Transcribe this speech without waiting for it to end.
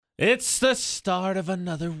It's the start of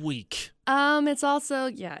another week. It's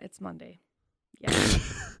also, it's Monday. Yeah.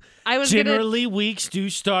 Generally, weeks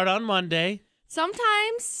do start on Monday.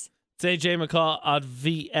 Sometimes. It's AJ McCall on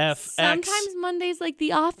VFX. Sometimes Monday's like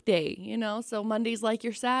the off day, so Monday's like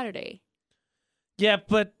your Saturday. Yeah,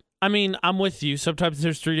 but I mean, I'm with you. Sometimes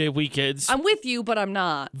there's 3-day weekends. I'm with you, but I'm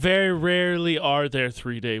not. Very rarely are there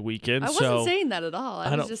 3-day weekends. I wasn't saying that at all.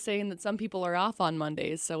 I was just saying that some people are off on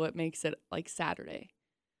Mondays, so it makes it like Saturday.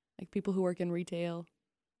 Like people who work in retail.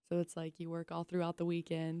 So it's like you work all throughout the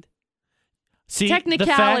weekend. See,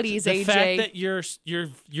 technicalities, the AJ. fact that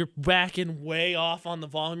you're backing way off on the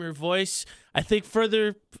volume of your voice, I think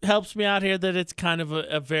further helps me out here that it's kind of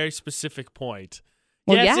a very specific point.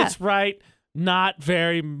 Well, yes, yeah. it's right. Not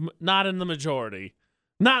in the majority.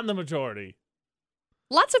 Not in the majority.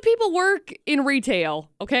 Lots of people work in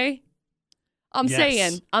retail, okay? I'm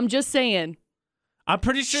just saying. I'm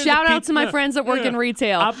pretty sure. Shout out to my friends that work in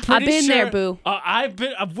retail. I've been there, boo.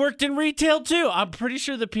 I've worked in retail too. I'm pretty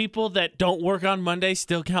sure the people that don't work on Monday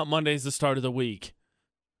still count Monday as the start of the week.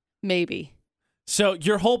 Maybe. So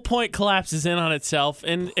your whole point collapses in on itself,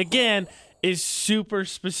 and again is super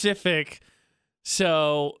specific.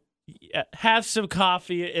 So have some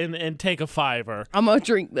coffee and take a $5. I'm gonna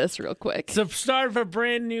drink this real quick. It's the start of a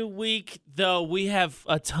brand new week, though. We have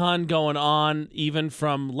a ton going on, even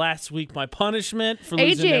from last week. My punishment for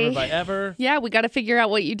losing AJ, Never Have I Ever. Yeah, we got to figure out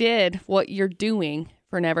what you did, what you're doing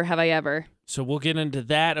for Never Have I Ever. So we'll get into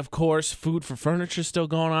that. Of course, food for furniture is still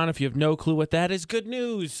going on. If you have no clue what that is, good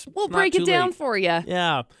news. We'll break it down for you.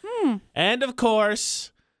 Yeah. And of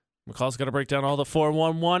course, McCall's got to break down all the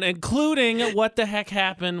 411, including what the heck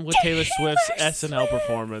happened with Taylor Swift's SNL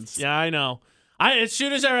performance. Yeah, I know. As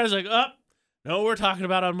soon as I was like, no, we're talking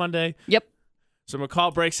about on Monday. Yep. So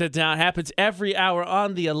McCall breaks it down. Happens every hour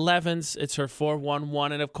on the 11s. It's her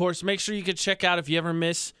 411. And of course, make sure you can check out if you ever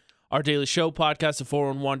miss our daily show podcast, the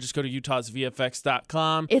 411. Just go to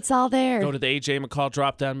utahsvfx.com. It's all there. Go to the AJ McCall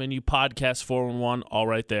drop-down menu, podcast 411, all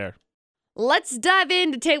right there. Let's dive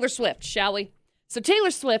into Taylor Swift, shall we? So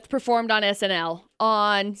Taylor Swift performed on SNL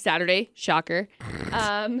on Saturday. Shocker.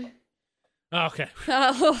 Okay.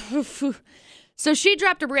 So she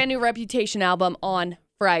dropped a brand new Reputation album on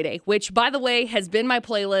Friday, which, by the way, has been my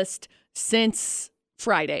playlist since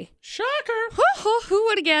Friday. Shocker. Who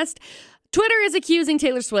would have guessed? Twitter is accusing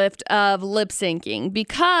Taylor Swift of lip syncing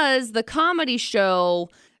because the comedy show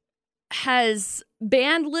has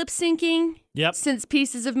banned lip syncing since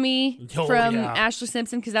Pieces of Me from Ashley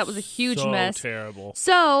Simpson, because that was a huge mess. So terrible.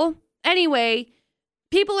 So, anyway,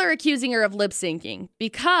 people are accusing her of lip syncing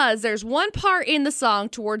because there's one part in the song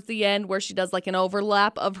towards the end where she does like an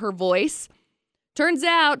overlap of her voice. Turns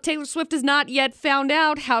out Taylor Swift has not yet found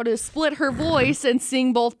out how to split her voice and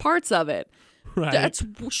sing both parts of it. Right. That's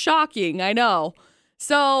shocking, I know.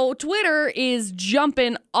 So Twitter is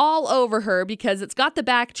jumping all over her because it's got the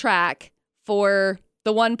backtrack for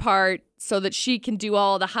the one part so that she can do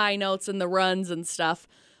all the high notes and the runs and stuff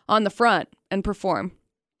on the front and perform.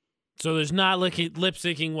 So there's not lip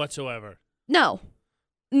syncing whatsoever? No.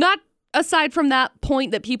 Not aside from that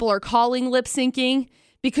point that people are calling lip syncing,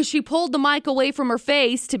 because she pulled the mic away from her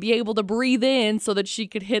face to be able to breathe in so that she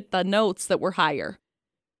could hit the notes that were higher.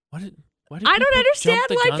 Why do I don't understand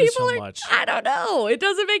why people so are. much? I don't know. It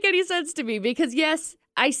doesn't make any sense to me because, yes,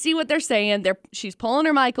 I see what they're saying. She's pulling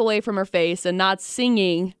her mic away from her face and not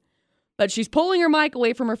singing, but she's pulling her mic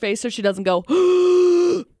away from her face so she doesn't go.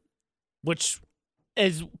 Which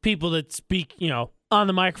is people that speak, on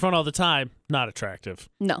the microphone all the time, not attractive.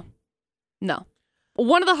 No.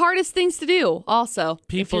 One of the hardest things to do, also,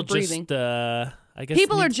 people if you're breathing. I guess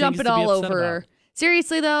people are jumping all over her.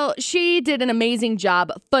 Seriously, though, she did an amazing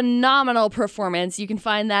job. Phenomenal performance. You can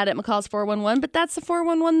find that at McCall's 411, but that's the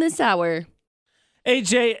 411 this hour.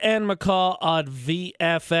 AJ and McCall on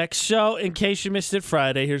VFX. So, in case you missed it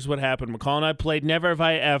Friday, here's what happened. McCall and I played Never Have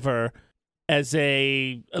I Ever as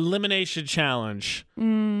a elimination challenge.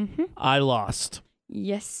 Mm-hmm. I lost.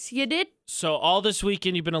 Yes, you did. So all this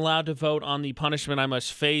weekend, you've been allowed to vote on the punishment I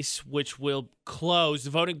must face, which will close. The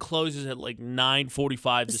voting closes at like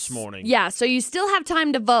 9:45 this morning. Yeah, so you still have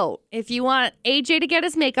time to vote. If you want AJ to get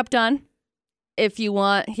his makeup done, if you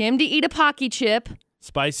want him to eat a paqui chip.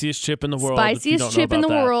 Spiciest chip in the world. Spiciest chip in the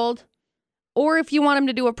world. Or if you want him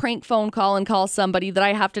to do a prank phone call and call somebody that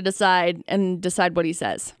I have to decide what he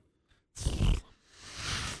says.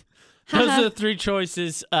 Those are the three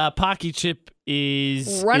choices. Paqui chip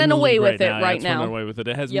is running away with it right now. Running away with it.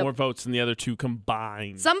 It has more votes than the other two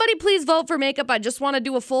combined. Somebody please vote for makeup. I just want to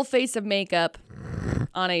do a full face of makeup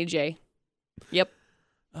on AJ. Yep.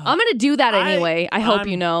 I'm going to do that anyway. I hope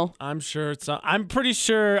you know. I'm sure I'm pretty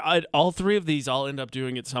sure all three of these I'll end up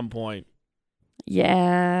doing at some point.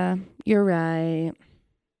 Yeah, you're right.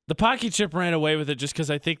 The Pocky Chip ran away with it just because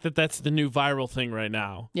I think that's the new viral thing right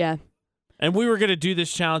now. Yeah. And we were going to do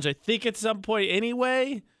this challenge, I think, at some point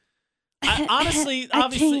anyway. Obviously,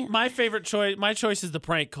 my favorite choice, my choice is the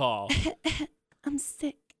prank call. I'm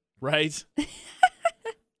sick. Right?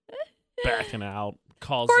 Backing out.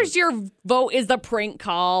 Calls. Of course, your vote is the prank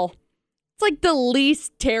call. It's like the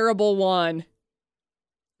least terrible one.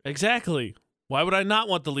 Exactly. Why would I not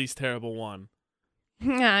want the least terrible one?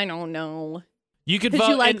 I don't know. You could vote. Because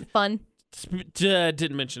you like fun.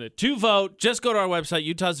 Didn't mention it. To vote, just go to our website,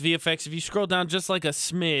 Utah's VFX. If you scroll down just like a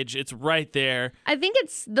smidge, it's right there. I think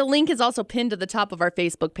the link is also pinned to the top of our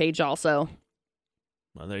Facebook page also.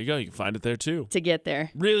 Well, there you go. You can find it there too. To get there.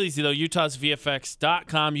 Real easy though,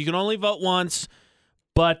 utahsvfx.com. You can only vote once,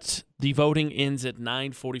 but the voting ends at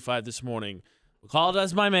 9:45 this morning. McCall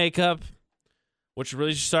does my makeup, which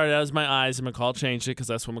really started out as my eyes, and McCall changed it because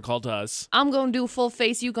that's what McCall does. I'm going to do full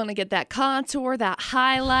face. You're going to get that contour, that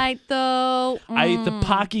highlight, though. I eat the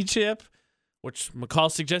Pocky Chip, which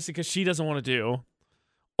McCall suggested because she doesn't want to do.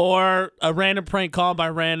 Or a random prank call by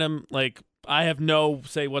random, I have no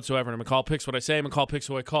say whatsoever. And McCall picks what I say. McCall picks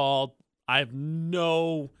who I call. I have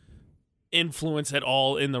no influence at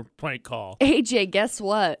all in the prank call. AJ, guess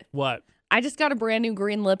what? What? I just got a brand new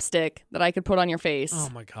green lipstick that I could put on your face. Oh,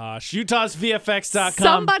 my gosh. UtahsVFX.com.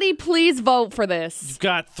 Somebody please vote for this. You've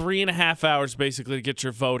got 3.5 hours, basically, to get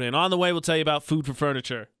your vote in. On the way, we'll tell you about food for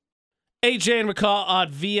furniture. AJ and McCall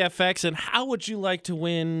on VFX. And how would you like to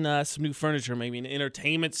win some new furniture? Maybe an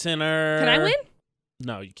entertainment center? Can I win?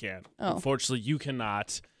 No, you can't. Oh. Unfortunately, you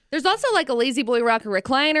cannot. There's also a Lazy Boy Rocker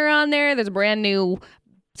recliner on there. There's a brand new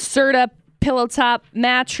Serta pillow top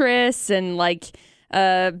mattress and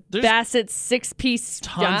Bassett's 6-piece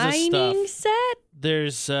dining set.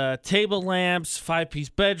 There's table lamps, 5-piece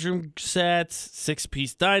bedroom sets,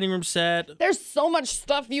 6-piece dining room set. There's so much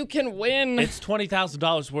stuff you can win. It's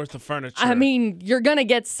 $20,000 worth of furniture. I mean, you're going to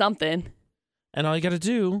get something. And all you got to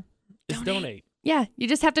do is donate. Yeah, you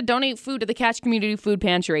just have to donate food to the Cache Community Food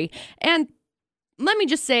Pantry. And let me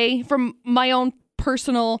just say, from my own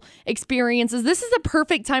personal experiences, this is the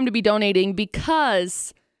perfect time to be donating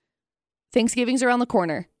because Thanksgiving's around the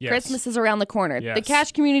corner. Yes. Christmas is around the corner. Yes. The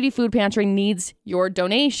Cache Community Food Pantry needs your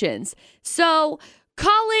donations. So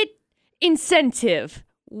call it incentive.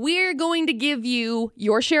 We're going to give you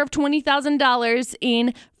your share of $20,000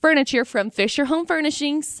 in furniture from Fisher Home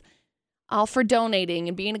Furnishings, all for donating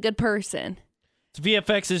and being a good person. It's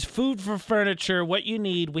VFX's Food for Furniture. What you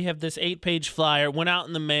need. We have this 8-page flyer. Went out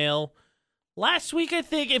in the mail last week, I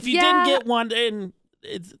think. If you didn't get one, and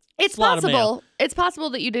it's possible. It's possible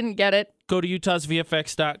that you didn't get it. Go to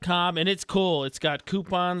utahsvfx.com, and it's cool. It's got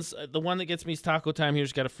coupons. The one that gets me is Taco Time.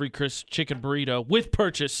 Here's got a free crisp chicken burrito with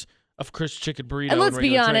purchase of crisp chicken burrito. And let's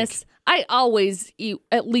be honest, drink. I always eat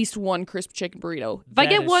at least one crisp chicken burrito. If I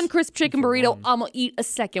get one crisp chicken burrito, I'm going to eat a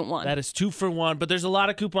second one. That is 2 for 1, but there's a lot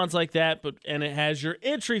of coupons like that, and it has your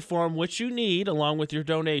entry form, which you need, along with your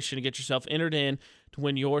donation to get yourself entered in to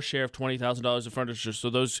win your share of $20,000 of furniture. So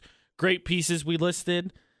those great pieces we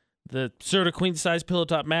listed, the Serta queen-size pillow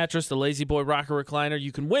top mattress, the Lazy Boy rocker recliner,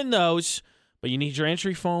 you can win those, but you need your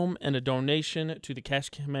entry foam and a donation to the Cache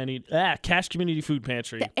Community Food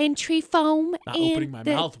Pantry. The entry foam and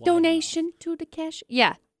the donation to the Cache.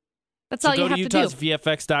 Yeah, that's all you have to do. Go to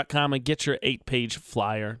utahsvfx.com and get your 8-page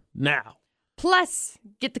flyer now. Plus,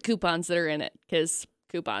 get the coupons that are in it, because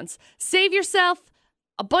coupons. Save yourself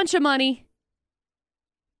a bunch of money.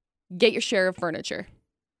 Get your share of furniture.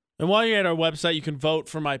 And while you're at our website, you can vote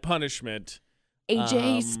for my punishment.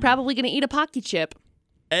 AJ's probably going to eat a Pocky Chip.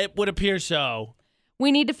 It would appear so.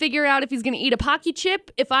 We need to figure out if he's going to eat a Pocky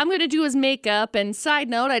Chip, if I'm going to do his makeup. And side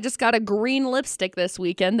note, I just got a green lipstick this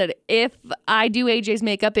weekend that if I do AJ's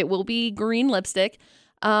makeup, it will be green lipstick.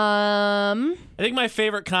 I think my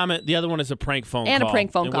favorite comment, the other one is a prank phone call. And a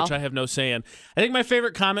prank phone call. Which I have no say in. I think my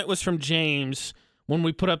favorite comment was from James when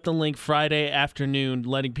we put up the link Friday afternoon,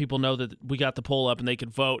 letting people know that we got the poll up and they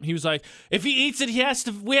could vote. He was like, if he eats it,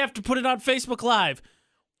 we have to put it on Facebook Live.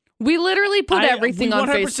 We literally put everything on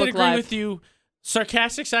Facebook Live. I 100% agree with you.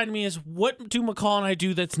 Sarcastic side of me is, what do McCall and I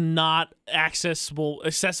do that's not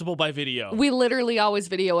accessible by video? We literally always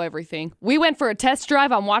video everything. We went for a test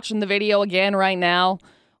drive. I'm watching the video again right now.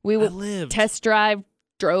 Test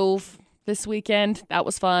drove this weekend. That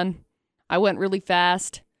was fun. I went really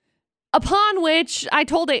fast. Upon which I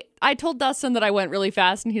told Dustin that I went really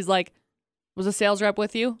fast, and he's like, was a sales rep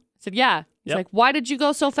with you? I said, yeah. He's like, why did you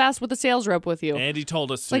go so fast with the sales rep with you? Andy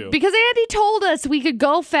told us to. Like, because Andy told us we could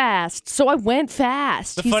go fast. So I went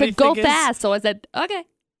fast. He said, go fast. So I said, okay.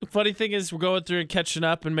 The funny thing is we're going through and catching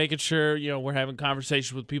up and making sure, we're having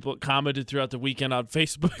conversations with people that commented throughout the weekend on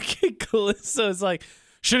Facebook. And Calissa is like,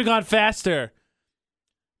 should have gone faster.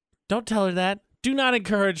 Don't tell her that. Do not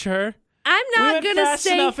encourage her. I'm not going to say. Fast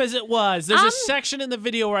enough as it was. There's a section in the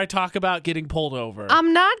video where I talk about getting pulled over.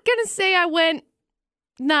 I'm not going to say I went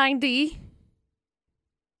 90.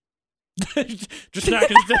 Just not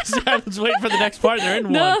going to stay silent. Wait for the next part. They're in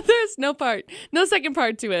one. No, there's no part. No second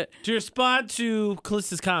part to it. To respond to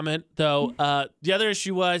Calissa's comment, though, the other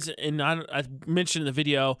issue was, and I mentioned in the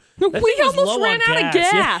video, we almost ran out of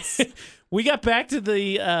gas. Yeah. We got back to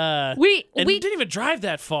the we didn't even drive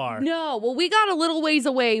that far. No, well, we got a little ways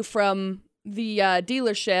away from the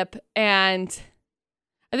dealership, and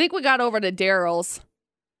I think we got over to Daryl's.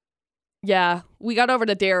 Yeah, we got over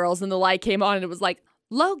to Daryl's, and the light came on, and it was like,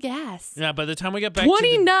 low gas. Yeah, by the time we got back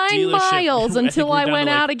 29 to the dealership, miles until I went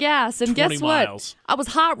out of gas. And guess what? Miles. I was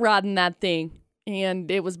hot rodding that thing, and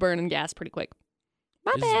it was burning gas pretty quick.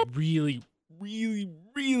 My bad. Really, really,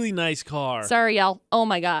 really nice car. Sorry, y'all. Oh,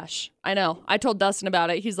 my gosh. I know. I told Dustin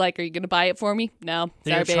about it. He's like, are you going to buy it for me? No.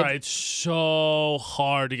 Sorry, They babe. tried so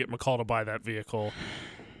hard to get McCall to buy that vehicle.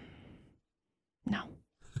 No.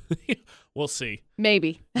 We'll see.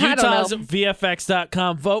 Maybe. I don't know.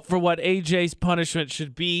 UtahsVFX.com. Vote for what AJ's punishment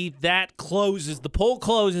should be. That closes. The poll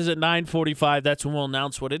closes at 9:45. That's when we'll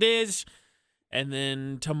announce what it is. And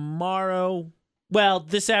then tomorrow,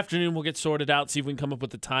 this afternoon, we'll get sorted out, see if we can come up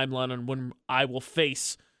with a timeline on when I will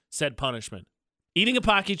face said punishment. Eating a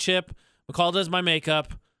paqui chip. McCall does my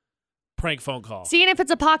makeup. Prank phone call. Seeing if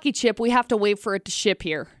it's a paqui chip, we have to wait for it to ship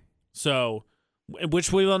here. So,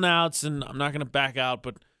 which we will announce, and I'm not going to back out,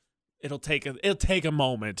 but it'll take a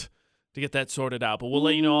moment to get that sorted out. But we'll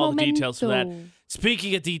let you know all the details for that.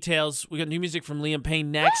 Speaking of details, we got new music from Liam Payne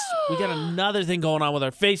next. We got another thing going on with our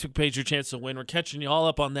Facebook page, Your Chance to Win. We're catching you all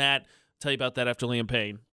up on that. I'll tell you about that after Liam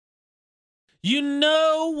Payne. You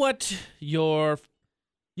know what your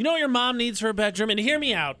mom needs for a bedroom? And hear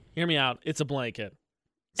me out. It's a blanket.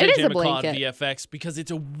 It is a McCall blanket. VFX, because it's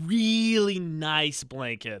a really nice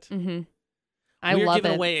blanket. Mm-hmm. We're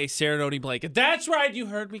giving away a Serenoni blanket. That's right. You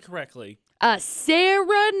heard me correctly. A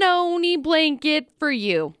Serenoni blanket for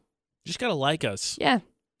you. You just got to like us. Yeah.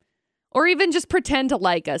 Or even just pretend to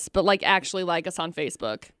like us, but actually like us on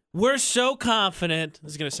Facebook. We're so confident.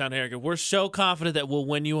 This is going to sound arrogant. We're so confident that we'll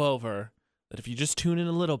win you over that if you just tune in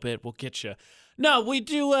a little bit, we'll get you. No, we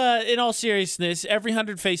do, in all seriousness, every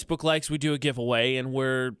 100 Facebook likes, we do a giveaway, and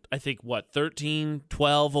we're, I think, 13,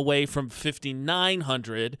 12 away from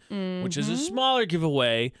 5,900, which is a smaller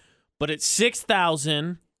giveaway, but at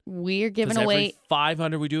 6,000, we're giving away every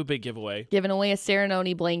 500, we do a big giveaway. Giving away a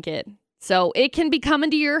Serenoni blanket. So it can be coming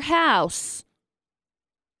to your house.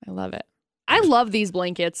 I love it. I love these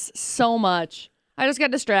blankets so much. I just got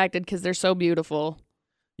distracted because they're so beautiful.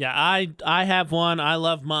 Yeah, I have one. I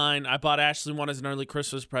love mine. I bought Ashley one as an early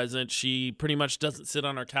Christmas present. She pretty much doesn't sit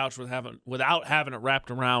on our couch without having it wrapped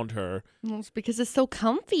around her. Well, it's because it's so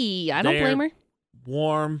comfy. I don't blame her.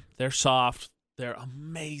 Warm. They're soft. They're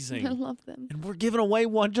amazing. I love them. And we're giving away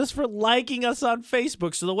one just for liking us on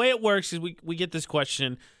Facebook. So the way it works is we get this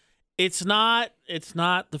question. It's not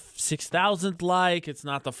the 6,000th like. It's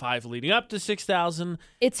not the 5 leading up to 6,000.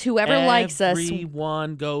 It's whoever likes us.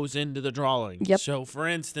 Everyone goes into the drawing. Yep. So, for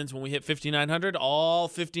instance, when we hit 5,900, all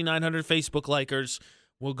 5,900 Facebook likers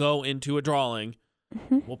will go into a drawing.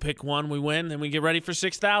 Mm-hmm. We'll pick one, we win, then we get ready for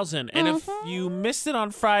 6,000. And if you missed it on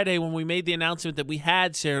Friday when we made the announcement that we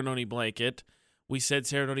had Serenoni blanket, we said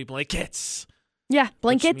Serenoni blankets. Yeah,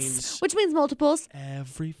 blankets, which means multiples.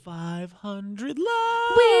 Every 500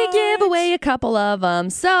 likes, we give away a couple of them.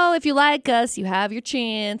 So if you like us, you have your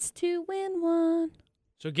chance to win one.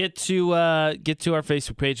 So get to our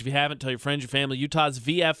Facebook page. If you haven't, tell your friends, your family. Utah's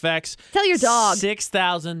VFX. Tell your dog.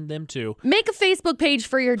 6,000, them too. Make a Facebook page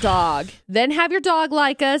for your dog. Then have your dog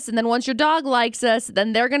like us. And then once your dog likes us,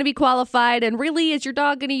 then they're going to be qualified. And really, is your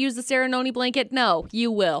dog going to use the Serenoni blanket? No,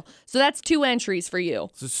 you will. So that's 2 entries for you.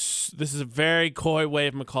 This is a very coy way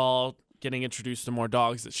of McCall getting introduced to more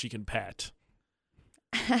dogs that she can pet.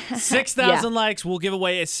 6,000 likes, we'll give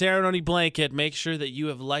away a Serenoni blanket. Make sure that you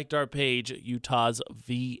have liked our page, Utah's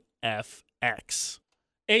VFX.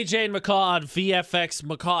 AJ and McCall on VFX.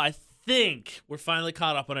 McCall, I think we're finally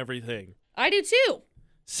caught up on everything. I do too.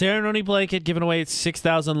 Serenoni blanket given away at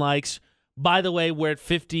 6,000 likes. By the way, we're at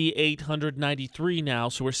 5,893 now,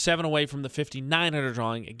 so we're 7 away from the 5,900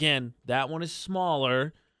 drawing. Again, that one is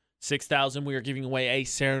smaller. 6,000, we are giving away a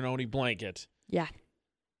Serenoni blanket. Yeah.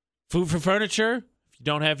 Food for furniture. you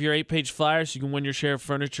don't have your 8-page flyer, so you can win your share of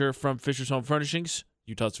furniture from Fisher's Home Furnishings,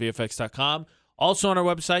 utahsvfx.com. Also on our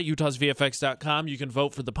website, utahsvfx.com, you can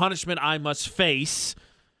vote for the punishment I must face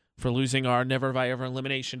for losing our Never Have I Ever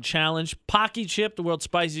Elimination Challenge. Paqui chip, the world's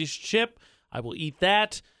spiciest chip. I will eat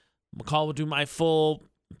that. McCall will do my full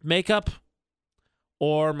makeup.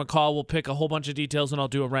 Or McCall will pick a whole bunch of details and I'll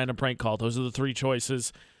do a random prank call. Those are the three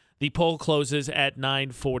choices. The poll closes at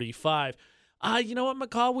 9:45. You know what,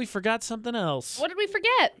 McCall? We forgot something else. What did we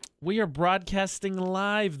forget? We are broadcasting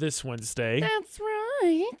live this Wednesday. That's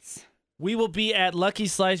right. We will be at Lucky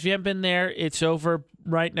Slice. If you haven't been there, it's over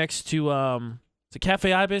right next to the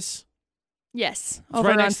Cafe Ibis. Yes, It's over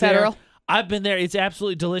right on next there. Federal. I've been there. It's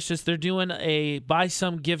absolutely delicious. They're doing a buy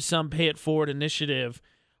some, give some, pay it forward initiative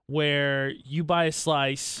where you buy a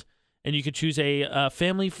slice and you could choose a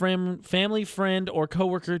family friend, or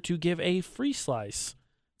coworker to give a free slice.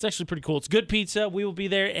 It's actually pretty cool. It's good pizza. We will be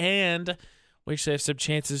there, and we actually have some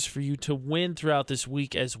chances for you to win throughout this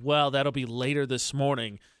week as well. That'll be later this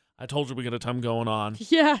morning. I told you we got a ton going on.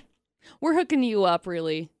 Yeah, we're hooking you up,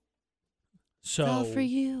 really. So it's all for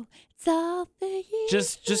you. It's all for you.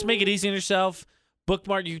 Just make it easy on yourself.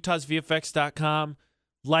 Bookmark utahsvfx.com.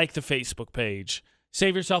 Like the Facebook page.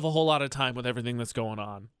 Save yourself a whole lot of time with everything that's going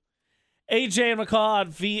on. AJ and McCall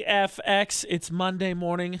on VFX. It's Monday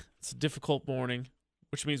morning. It's a difficult morning,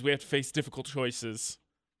 which means we have to face difficult choices.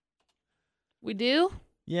 We do?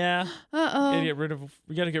 Yeah. Uh-oh.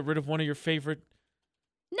 We got to get rid of one of your favorite.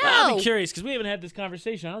 No. I'm curious because we haven't had this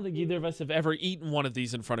conversation. I don't think either of us have ever eaten one of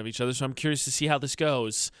these in front of each other, so I'm curious to see how this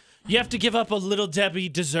goes. You have to give up a Little Debbie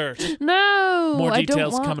dessert. No. More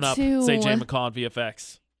details I don't coming want up. to. It's AJ and McCall on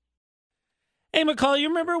VFX. Hey, McCall, you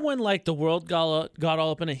remember when the world got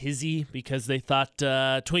all up in a hizzy because they thought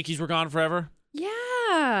Twinkies were gone forever?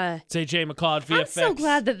 Yeah. It's AJ and McCall on VFX. I'm so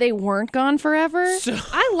glad that they weren't gone forever.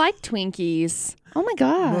 I like Twinkies. Oh my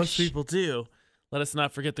gosh. Most people do. Let us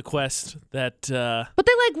not forget the quest that... But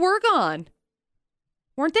they were gone.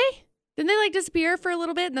 Weren't they? Didn't they disappear for a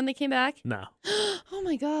little bit and then they came back? No. Oh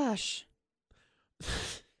my gosh.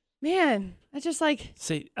 Man, I just I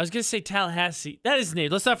was going to say Tallahassee. That is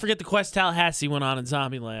named. Let's not forget the quest Tallahassee went on in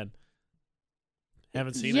Zombieland.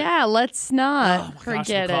 Haven't seen it? Yeah, let's not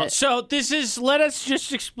forget McCall. it. So let us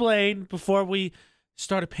just explain before we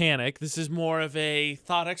start a panic. This is more of a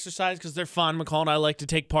thought exercise because they're fun. McCall and I like to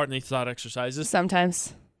take part in these thought exercises.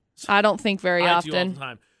 Sometimes. I don't think very I often. do all the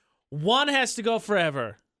time. One has to go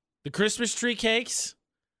forever. The Christmas tree cakes,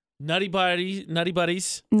 Nutty Buddies. Nutty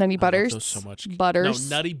Butters. I love those so much. Butters.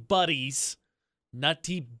 No, Nutty Buddies.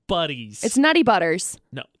 Nutty Buddies. It's Nutty Butters.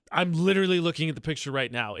 No, I'm literally looking at the picture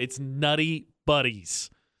right now. It's Nutty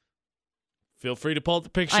Buddies. Feel free to pull up the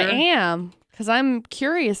picture. I am, because I'm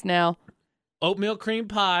curious now. Oatmeal Cream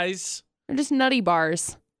Pies. They're just Nutty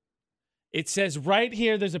Bars. It says right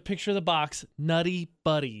here, there's a picture of the box, Nutty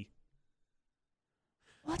Buddy.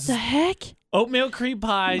 What the heck? Oatmeal Cream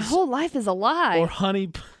Pies. My whole life is a lie. Or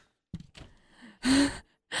honey.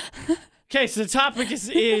 Okay, so the topic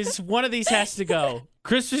is one of these has to go.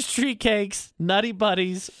 Christmas tree cakes, Nutty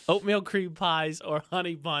Buddies, Oatmeal Cream Pies, or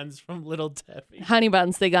Honey Buns from Little Debbie. Honey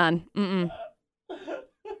Buns, they gone. Mm-mm.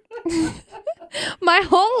 My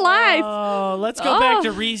whole life. Oh, let's go back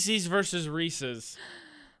to Reese's versus Reese's.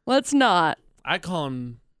 Let's not. I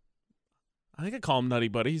think I call them Nutty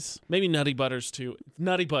Buddies. Maybe Nutty Butters too.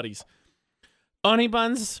 Nutty Buddies. Honey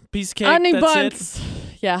Buns, piece of cake. Honey that's Buns. It.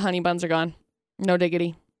 Yeah, Honey Buns are gone. No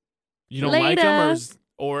diggity. You don't Later. like them,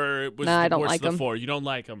 or was Nah, I the don't worst like of the them. four? You don't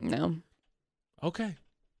like them. No. Okay.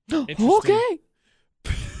 Okay.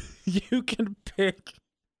 You can pick.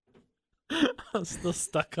 I'm still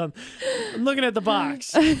stuck on. I'm looking at the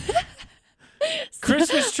box.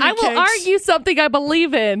 Christmas tree I will cakes. argue something I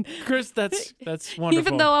believe in. That's wonderful.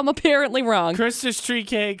 Even though I'm apparently wrong. Christmas tree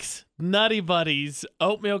cakes, Nutty Buddies,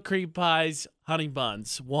 Oatmeal Cream Pies, Honey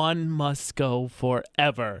Buns. One must go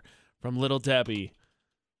forever from Little Debbie.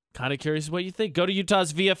 Kind of curious what you think. Go to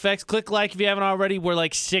Utah's VFX. Click like if you haven't already. We're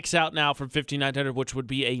 6 out now from 5,900, which would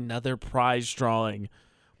be another prize drawing.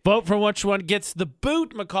 Vote for which one gets the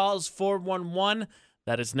boot. McCall's 411.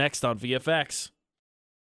 That is next on VFX.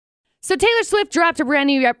 So Taylor Swift dropped a brand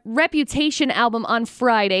new Reputation album on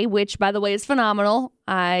Friday, which, by the way, is phenomenal.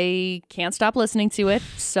 I can't stop listening to it.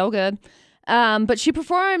 So good. But she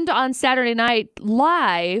performed on Saturday night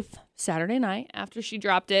live, after she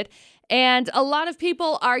dropped it. And a lot of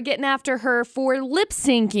people are getting after her for lip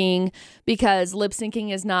syncing because lip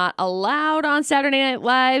syncing is not allowed on Saturday Night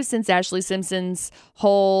Live since Ashley Simpson's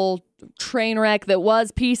whole train wreck that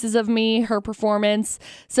was Pieces of Me, her performance.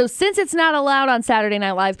 So since it's not allowed on Saturday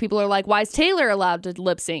Night Live, people are like, why is Taylor allowed to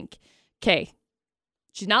lip sync? Okay,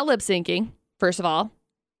 she's not lip syncing, first of all.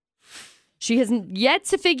 She hasn't yet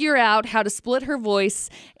to figure out how to split her voice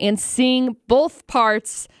and sing both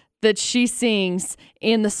parts that she sings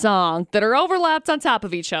in the song that are overlapped on top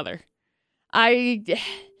of each other.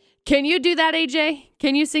 Can you do that, AJ?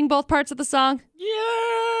 Can you sing both parts of the song?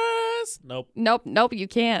 Yes. Nope, you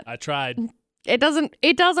can't. I tried. It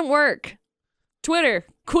doesn't work. Twitter,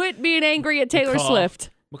 quit being angry at Taylor Swift.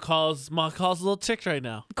 McCall's a little ticked right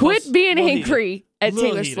now. Quit being angry at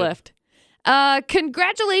Taylor heated. Swift.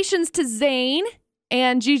 Congratulations to Zayn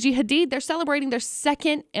and Gigi Hadid. They're celebrating their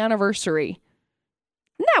 2nd anniversary.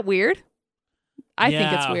 Isn't that weird? I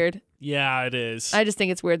think it's weird. Yeah, it is. I just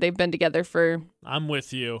think it's weird. They've been together for I'm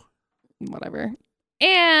with you. whatever.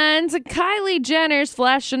 And Kylie Jenner's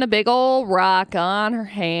flashing a big old rock on her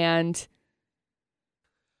hand.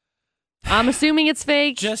 I'm assuming it's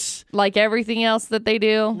fake. Just like everything else that they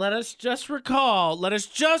do. let us just recall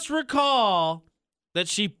that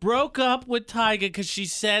she broke up with Tyga because she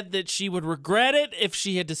said that she would regret it if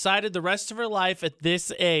she had decided the rest of her life at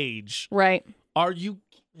this age. Right. Are you...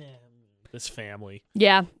 This family.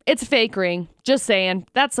 Yeah, it's a fake ring. Just saying.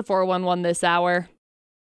 That's the 411 this hour.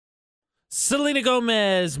 Selena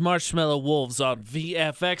Gomez, Marshmallow Wolves on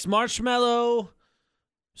VFX. Marshmallow,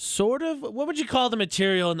 sort of... What would you call the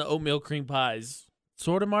material in the oatmeal cream pies?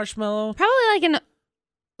 Sort of marshmallow? Probably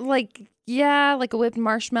like a whipped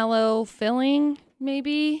marshmallow filling,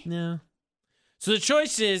 maybe. Yeah. So the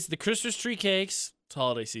choice is the Christmas tree cakes. It's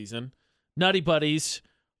holiday season. Nutty Buddies,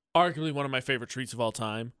 arguably one of my favorite treats of all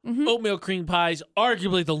time. Mm-hmm. Oatmeal cream pies,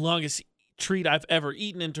 arguably the longest treat I've ever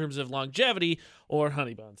eaten in terms of longevity, or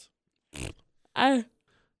Honey Buns.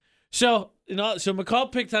 So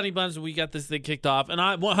McCall picked Honey Buns and we got this thing kicked off. And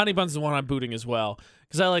Honey Buns is the one I'm booting as well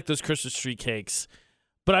because I like those Christmas tree cakes.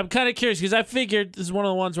 But I'm kind of curious because I figured this is one of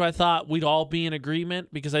the ones where I thought we'd all be in agreement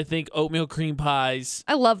because I think oatmeal cream pies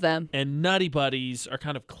I love them. and Nutty Buddies are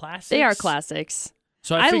kind of classics. They are classics.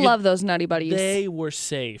 So I figured love those Nutty Buddies. They were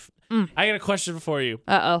safe. I got a question for you.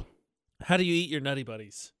 Uh-oh. How do you eat your Nutty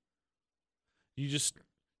Buddies? You just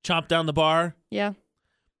chomp down the bar? Yeah.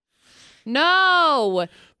 No!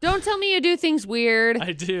 Don't tell me you do things weird.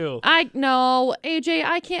 I do. No, AJ,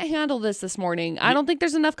 I can't handle this morning. I don't think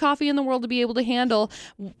there's enough coffee in the world to be able to handle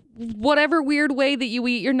whatever weird way that you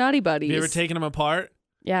eat your Nutty Buddies. Have you ever taken them apart?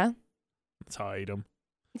 Yeah. That's how I eat them.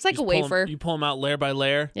 It's like a wafer. You pull them out layer by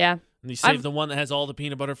layer. Yeah. And you save the one that has all the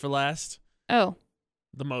peanut butter for last. Oh.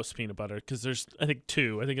 The most peanut butter, because there's, I think,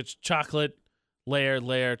 2. I think it's chocolate,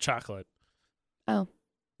 layer, chocolate. Oh.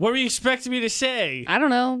 What were you expecting me to say? I don't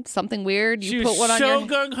know. Something weird. She You put was one on so your...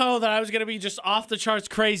 gung-ho that I was going to be just off the charts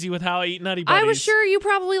crazy with how I eat Nutty Buddies. I was sure you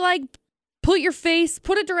probably put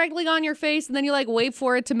it directly on your face and then you wait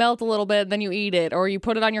for it to melt a little bit and then you eat it, or you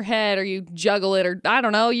put it on your head, or you juggle it, or I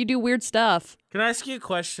don't know, you do weird stuff. Can I ask you a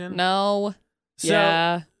question? No. So,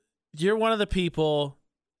 yeah. You're one of the people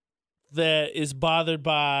that is bothered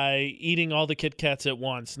by eating all the Kit Kats at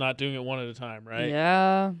once, not doing it one at a time, right?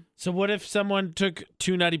 Yeah. So what if someone took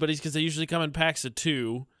 2 Nutty Buddies, because they usually come in packs of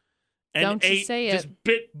 2, and just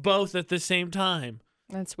bit both at the same time?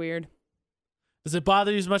 That's weird. Does it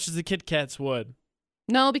bother you as much as the Kit Kats would?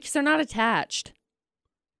 No, because they're not attached.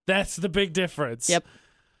 That's the big difference. Yep.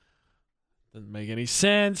 Doesn't make any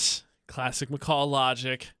sense. Classic McCall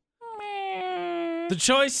logic. The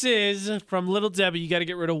choice is, from Little Debbie, you got to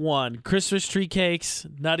get rid of 1. Christmas tree cakes,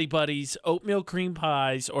 Nutty Buddies, oatmeal cream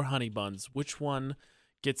pies, or Honey Buns. Which one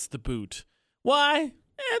gets the boot? Why?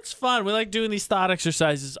 It's fun. We like doing these thought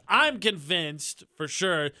exercises. I'm convinced, for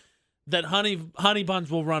sure, that Honey Buns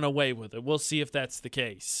will run away with it. We'll see if that's the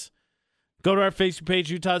case. Go to our Facebook page,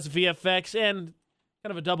 Utah's VFX, and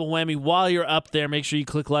kind of a double whammy. While you're up there, make sure you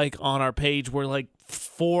click like on our page. We're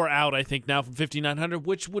 4 out, I think, now from 5,900,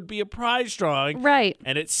 which would be a prize drawing. Right.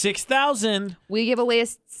 And at 6,000, we give away a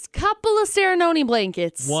couple of ceremony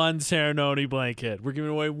blankets. 1 ceremony blanket. We're giving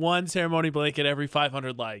away 1 ceremony blanket every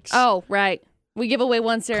 500 likes. Oh, right. We give away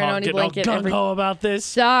 1 ceremony blanket every... gung-ho about this.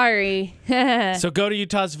 Sorry. So go to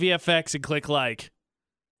Utah's VFX and click like.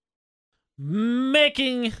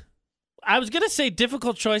 Making... I was going to say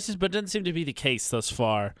difficult choices, but it doesn't seem to be the case thus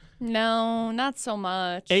far. No, not so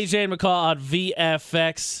much. AJ and McCall on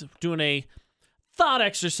VFX doing a thought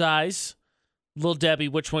exercise. Little Debbie,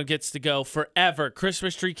 which one gets to go forever?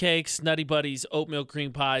 Christmas tree cakes, Nutty Buddies, oatmeal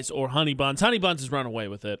cream pies, or Honey Buns? Honey Buns has run away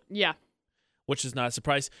with it. Yeah. Which is not a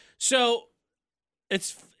surprise. So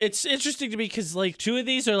it's interesting to me because 2 of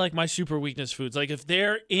these are my super weakness foods. If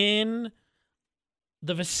they're in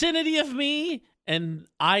the vicinity of me, and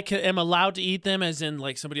I am allowed to eat them, as in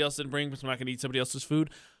somebody else didn't bring, but I'm not going to eat somebody else's food,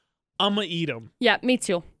 I'm going to eat them. Yeah, me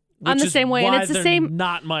too. I'm the same way. And it's the same.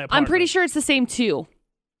 Not my apartment. I'm pretty sure it's the same too.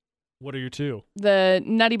 What are your two? The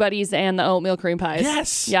Nutty Buddies and the Oatmeal Cream Pies.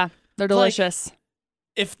 Yes. Yeah, they're delicious.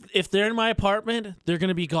 If they're in my apartment, they're going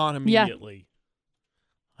to be gone immediately.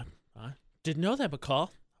 Yeah. I didn't know that, McCall.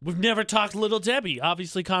 We've never talked Little Debbie.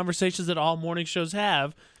 Obviously, conversations that all morning shows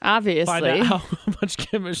have. Obviously. Find out how much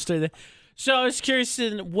chemistry they. So I was curious,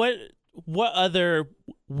 what other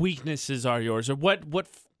weaknesses are yours, or what?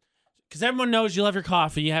 Because everyone knows you love your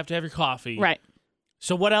coffee. You have to have your coffee, Right.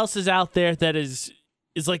 So what else is out there that is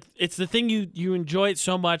like it's the thing you enjoy it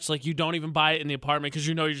so much, like you don't even buy it in the apartment because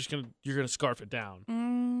you know you're gonna scarf it down.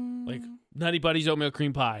 Like Nutty Buddies, Oatmeal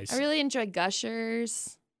Cream Pies. I really enjoy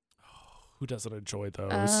Gushers. Who doesn't enjoy those?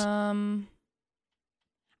 I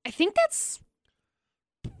think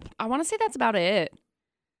I want to say that's about it.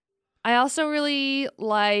 I also really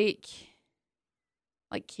like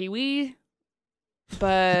kiwi,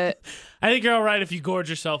 but I think you're all right if you gorge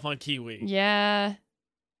yourself on kiwi. yeah,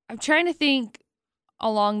 I'm trying to think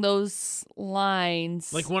along those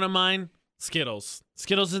lines. Like one of mine, Skittles.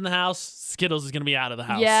 Skittles in the house. Skittles is gonna be out of the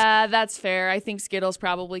house. Yeah, that's fair. I think Skittles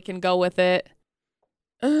probably can go with it.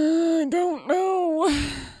 I don't know.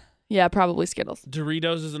 Yeah, probably Skittles.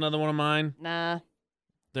 Doritos is another one of mine. Nah.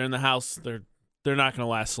 They're in the house. They're not gonna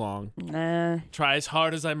last long. Nah. Try as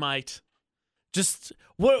hard as I might. Just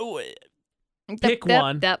pick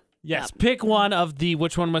one. Yes, pick one of the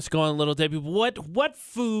which one must go on Little Debbie. What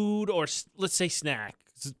food or let's say snack?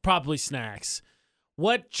 Probably snacks.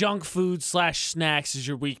 What junk food / snacks is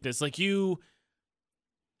your weakness? Like you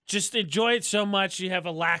just enjoy it so much you have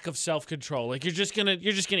a lack of self-control. Like you're just gonna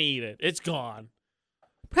eat it. It's gone.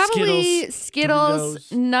 Probably Skittles,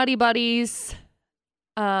 Doritos. Nutty Buddies,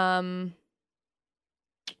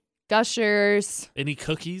 Gushers. Any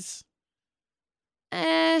cookies?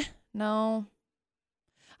 No.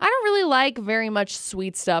 I don't really like very much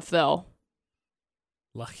sweet stuff though.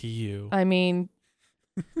 Lucky you. I mean,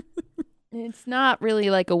 it's not really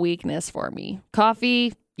like a weakness for me.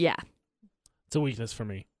 Coffee, yeah. It's a weakness for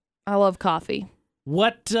me. I love coffee.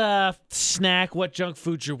 What snack, what junk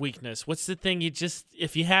food's your weakness? What's the thing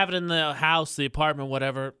if you have it in the house, the apartment,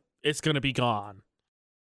 whatever, it's going to be gone?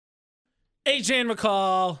 AJ and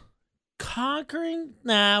McCall, conquering?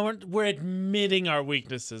 Nah, we're admitting our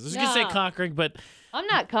weaknesses. I was going to say conquering, but I'm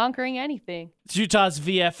not conquering anything. it's Utah's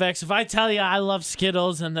VFX. If I tell you I love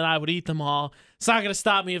Skittles and that I would eat them all, it's not going to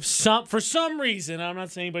stop me if for some reason, I'm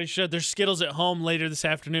not saying anybody should, there's Skittles at home later this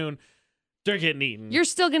afternoon. They're getting eaten. You're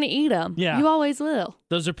still going to eat them. Yeah. You always will.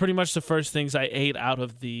 Those are pretty much the first things I ate out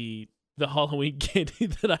of the Halloween candy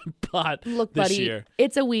that I bought Look, this buddy, year.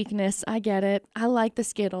 It's a weakness. I get it. I like the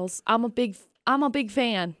Skittles. I'm a big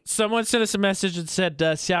fan. Someone sent us a message and said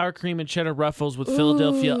sour cream and cheddar ruffles with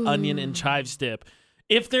Philadelphia onion and chives dip.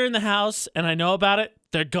 If they're in the house and I know about it,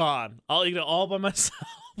 they're gone. I'll eat it all by myself.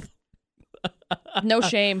 No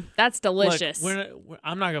shame. That's delicious. Look,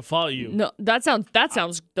 I'm not gonna follow you. No, that sounds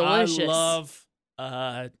delicious. I love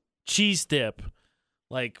cheese dip,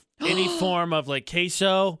 like any form of like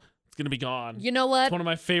queso. It's gonna be gone. You know what? It's one of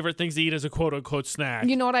my favorite things to eat as a quote unquote snack.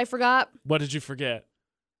 You know what I forgot? What did you forget?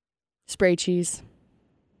 Spray cheese.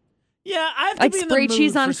 Yeah, I have to Like be in spray the mood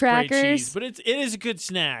cheese on for spray crackers. cheese, but it is a good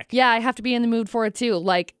snack. Yeah, I have to be in the mood for it too.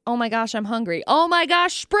 Like, oh my gosh, I'm hungry. Oh my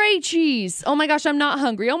gosh, spray cheese. Oh my gosh, I'm not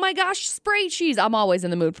hungry. Oh my gosh, spray cheese. I'm always in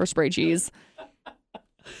the mood for spray cheese.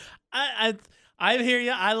 I hear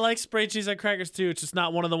you. I like spray cheese on crackers too. It's just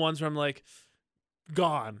not one of the ones where I'm like,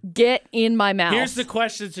 gone. Get in my mouth. Here's the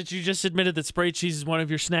question, since you just admitted that spray cheese is one of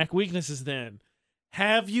your snack weaknesses then.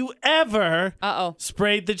 Have you ever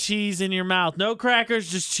sprayed the cheese in your mouth? No crackers,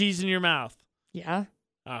 just cheese in your mouth. Yeah.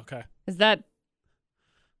 Oh, okay.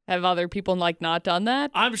 Have other people like not done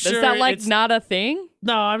that? I'm sure. Is that like not a thing?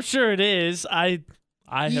 No, I'm sure it is. I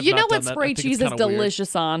have You know not what done that. spray I think cheese it's is kinda weird.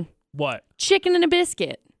 delicious on? What? Chicken and a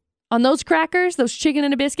biscuit. On those crackers, those chicken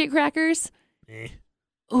and a biscuit crackers.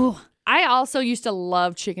 Ooh. I also used to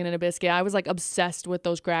love chicken and a biscuit. I was like obsessed with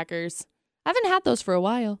those crackers. I haven't had those for a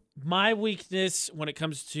while. My weakness when it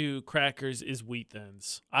comes to crackers is Wheat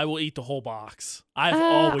Thins. I will eat the whole box. I've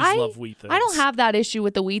always loved Wheat Thins. I don't have that issue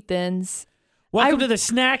with the Wheat Thins. Welcome to the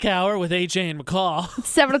snack hour with AJ and McCall. It's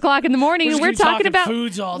 7 o'clock in the morning, and we're talking about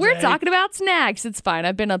foods all day. We're talking about snacks. It's fine.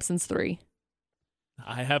 I've been up since 3.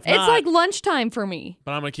 I have not. It's like lunchtime for me.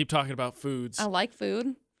 But I'm gonna keep talking about foods. I like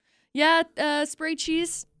food. Yeah, spray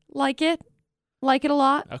cheese. Like it. Like it a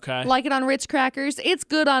lot. Okay. Like it on Ritz crackers. It's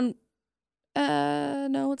good on.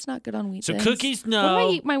 No, it's not good on Wheat So Thins. cookies, no. What do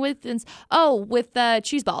I eat my Wheat Thins? Oh, with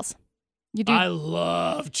cheese balls. You do. I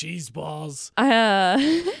love cheese balls.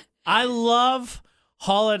 I love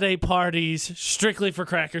holiday parties strictly for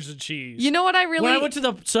crackers and cheese. You know what I really... When I went to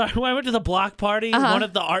the block party, one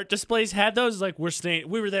of the art displays had those. Like, we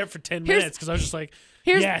were there for 10 minutes because I was just like,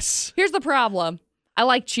 yes. Here's the problem. I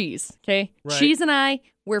like cheese, okay? Right. Cheese and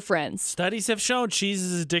we're friends. Studies have shown cheese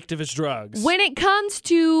is addictive as drugs. When it comes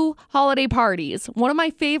to holiday parties, one of my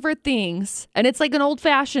favorite things, and it's like an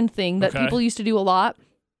old-fashioned thing that people used to do a lot,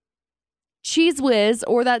 Cheese Whiz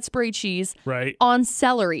or that spray cheese on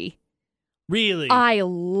celery. Really? I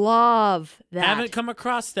love that. Haven't come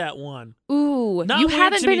across that one. Ooh, you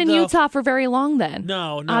haven't been in Utah for very long then.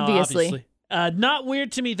 No, obviously. Not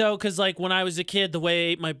weird to me though, because like when I was a kid, the way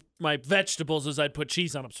I ate my vegetables was I'd put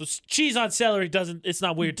cheese on them. So cheese on celery it's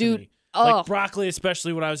not weird to me. Like broccoli,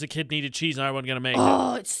 especially when I was a kid, needed cheese and I wasn't gonna make it.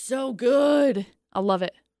 Oh, it's so good. I love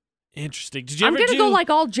it. Interesting. Did you I'm ever gonna go like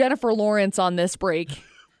all Jennifer Lawrence on this break.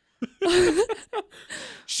 Where's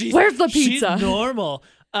the pizza? She's normal.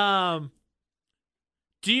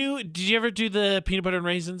 Did you ever do the peanut butter and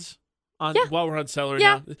raisins while we're on celery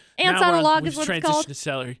now? Ants on a log is what it's called. Transition to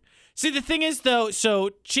celery. See, the thing is though,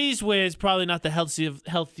 so Cheese Whiz probably not the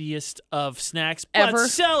healthiest of snacks, but ever.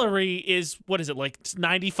 Celery is, what is it, like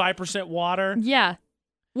 95% water? Yeah.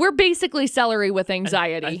 We're basically celery with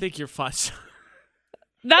anxiety. I think you're fine.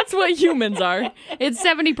 That's what humans are. It's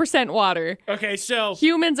 70% water. Okay, so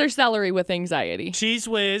humans are celery with anxiety. Cheese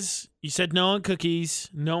Whiz, you said no on cookies,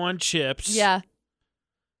 no on chips. Yeah.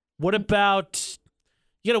 What about,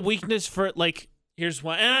 you got a weakness for, like, here's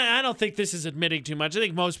one, and I don't think this is admitting too much. I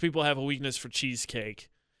think most people have a weakness for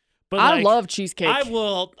cheesecake. But I love cheesecake.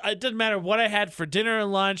 It doesn't matter what I had for dinner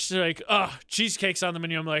and lunch. They're like, cheesecake's on the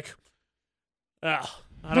menu. I'm like, I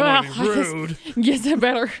don't want to be rude. Yes, I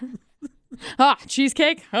better.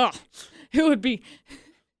 Cheesecake? It would be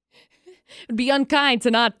unkind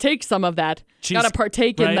to not take some of that. Gotta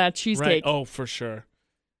partake in that cheesecake. Right. Oh, for sure.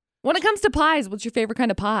 When it comes to pies, what's your favorite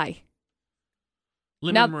kind of pie?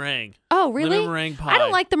 Lemon meringue. Oh, really? Lemon meringue pie. I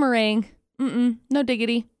don't like the meringue. No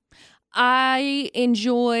diggity. I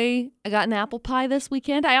got an apple pie this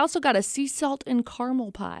weekend. I also got a sea salt and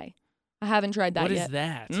caramel pie. I haven't tried that yet. What is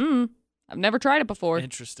that? I've never tried it before.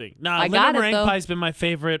 Interesting. Lemon meringue pie's been my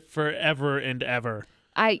favorite forever and ever.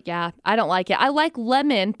 I don't like it. I like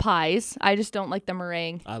lemon pies. I just don't like the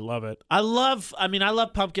meringue. I love it. I love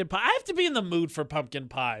pumpkin pie. I have to be in the mood for pumpkin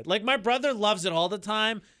pie. Like, my brother loves it all the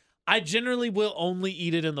time. I generally will only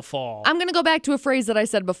eat it in the fall. I'm going to go back to a phrase that I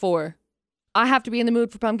said before. I have to be in the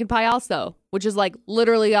mood for pumpkin pie also, which is like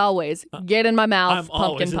literally always get in my mouth, I'm pumpkin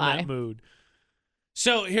always pie. in that mood.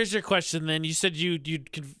 So here's your question then. You said you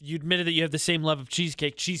admitted that you have the same love of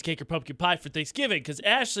cheesecake or pumpkin pie for Thanksgiving, because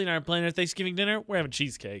Ashley and I are planning our Thanksgiving dinner. We're having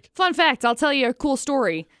cheesecake. Fun fact, I'll tell you a cool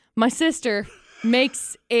story. My sister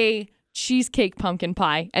makes a cheesecake pumpkin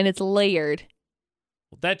pie, and it's layered.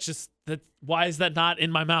 Well, why is that not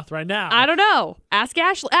in my mouth right now? I don't know. Ask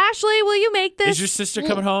Ashley. Ashley, will you make this? Is your sister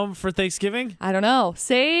coming home for Thanksgiving? I don't know.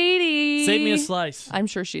 Sadie. Save me a slice. I'm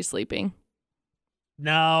sure she's sleeping.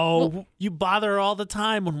 No, you bother her all the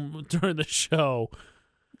time during the show.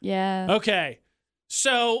 Yeah. Okay,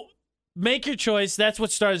 so make your choice. That's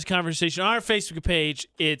what started this conversation. On our Facebook page,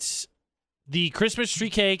 it's the Christmas tree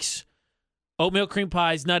cakes, oatmeal cream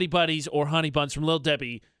pies, Nutty Buddies, or Honey Buns from Lil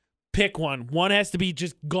Debbie. Pick one. One has to be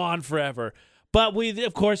just gone forever. But we're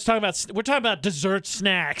talking about dessert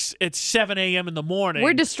snacks at 7 a.m. in the morning.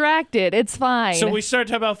 We're distracted. It's fine. So we start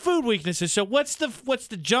talking about food weaknesses. So what's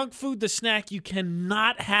the junk food, the snack you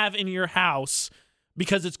cannot have in your house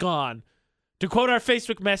because it's gone? To quote our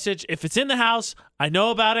Facebook message, if it's in the house, I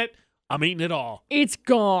know about it, I'm eating it all. It's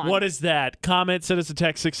gone. What is that? Comment, send us a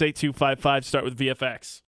text, 68255, start with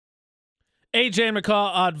VFX. AJ and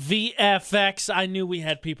McCall on VFX. I knew we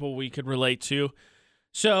had people we could relate to.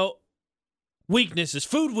 So, weaknesses,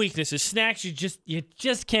 food weaknesses, snacks you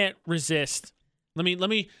just can't resist. Let me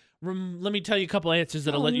tell you a couple answers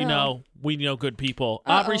that'll let you know we know good people.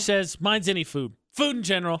 Aubrey says mine's any food in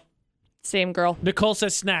general. Same girl. Nicole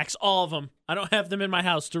says snacks, all of them. I don't have them in my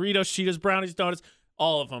house. Doritos, Cheetos, brownies, donuts,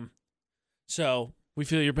 all of them. So we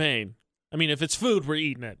feel your pain. I mean, if it's food, we're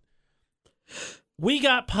eating it. We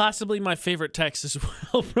got possibly my favorite text as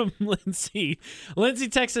well from Lindsay. Lindsay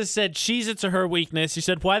Texas said Cheez-Its are her weakness. She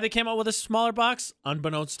said why they came out with a smaller box,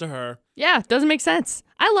 unbeknownst to her. Yeah, doesn't make sense.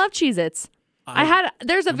 I love Cheez-Its.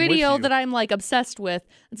 There's a video that I'm like obsessed with.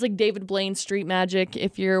 It's like David Blaine's Street Magic.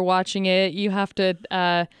 If you're watching it, you have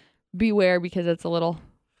to beware because it's a little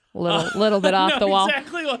bit off the wall.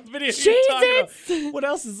 Exactly what video you're talking about. What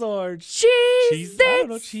else is orange? Cheez-Its. I don't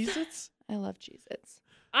know, Cheez-Its? I love Cheez-Its.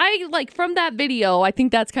 I like from that video, I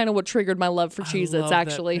think that's kind of what triggered my love for Cheez-Its,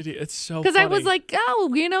 actually. It's so because I was like, oh,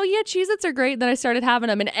 yeah, Cheez-Its are great. Then I started having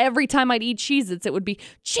them, and every time I'd eat Cheez-Its, it would be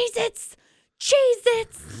Cheez-Its,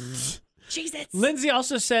 Cheez-Its, Cheez-Its. Lindsay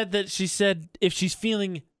also said that she said if she's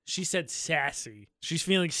feeling, she said sassy. She's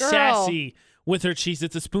feeling sassy with her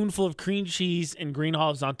Cheez-Its, a spoonful of cream cheese and green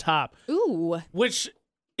olives on top. Ooh. Which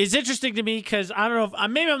is interesting to me because I don't know if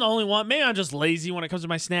maybe I'm the only one. Maybe I'm just lazy when it comes to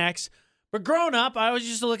my snacks. But growing up, I always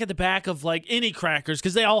used to look at the back of like any crackers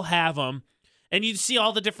because they all have them. And you'd see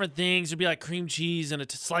all the different things. There'd be like cream cheese and a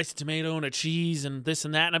slice of tomato and a cheese and this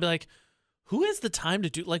and that. And I'd be like, who has the time to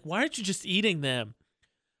do, like, why aren't you just eating them?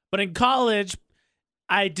 But in college,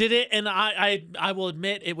 I did it, and I will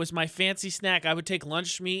admit it was my fancy snack. I would take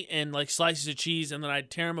lunch meat and like slices of cheese, and then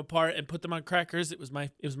I'd tear them apart and put them on crackers. It was my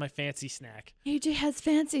fancy snack. AJ has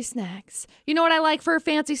fancy snacks. You know what I like for a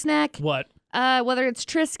fancy snack? What? Whether it's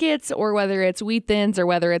Triscuits or whether it's Wheat Thins or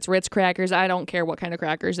whether it's Ritz crackers, I don't care what kind of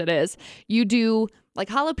crackers it is. You do like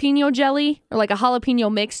jalapeno jelly or like a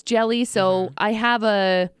jalapeno mixed jelly. So I have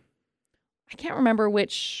I can't remember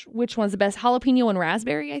which one's the best. Jalapeno and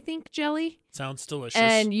raspberry, I think, jelly. Sounds delicious.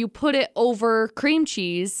 And you put it over cream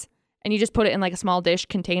cheese and you just put it in like a small dish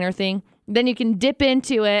container thing. Then you can dip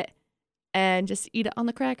into it and just eat it on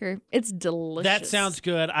the cracker. It's delicious. That sounds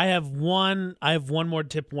good. I have one more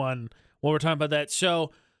tip while we're talking about that.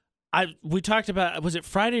 So we talked about, was it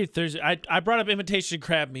Friday or Thursday? I brought up imitation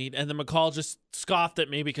crab meat, and then McCall just scoffed at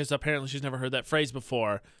me because apparently she's never heard that phrase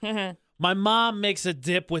before. My mom makes a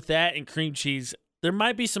dip with that and cream cheese. There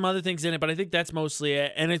might be some other things in it, but I think that's mostly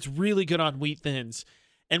it, and it's really good on Wheat Thins.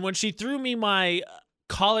 And when she threw me my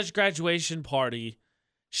college graduation party,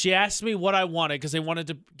 she asked me what I wanted because they wanted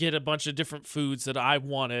to get a bunch of different foods that I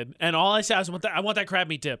wanted, and all I said was, I want that crab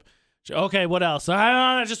meat dip. Okay, what else? I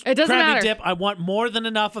don't know, just it doesn't crab matter. meat dip. I want more than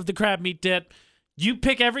enough of the crab meat dip. You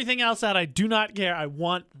pick everything else out. I do not care. I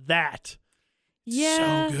want that.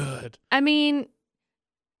 Yeah. So good. I mean,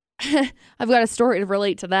 I've got a story to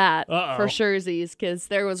relate to that for surezies, because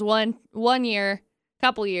there was one year,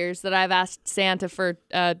 couple years, that I've asked Santa for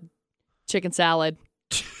chicken salad.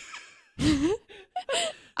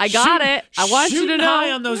 I got it. I want you to know.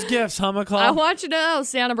 High on those gifts, huh, McCall? I want you to know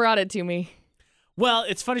Santa brought it to me. Well,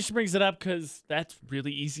 it's funny she brings it up because that's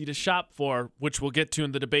really easy to shop for, which we'll get to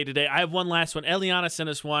in the debate today. I have one last one. Eliana sent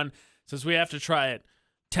us one, says we have to try it.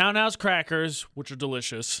 Townhouse crackers, which are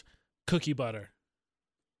delicious. Cookie butter.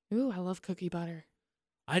 Ooh, I love cookie butter.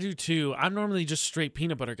 I do too. I'm normally just straight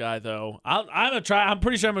peanut butter guy, though. I'm gonna try. I'm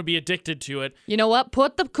pretty sure I'm gonna be addicted to it. You know what?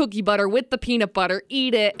 Put the cookie butter with the peanut butter,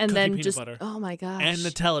 eat it, and then just butter. Oh my gosh. And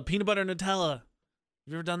Nutella, peanut butter Nutella. Have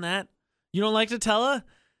you ever done that? You don't like Nutella?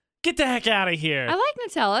 Get the heck out of here. I like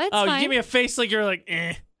Nutella. It's fine. You give me a face like you're like,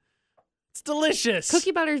 eh. It's delicious.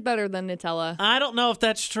 Cookie butter's better than Nutella. I don't know if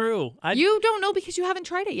that's true. You don't know because you haven't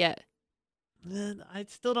tried it yet. I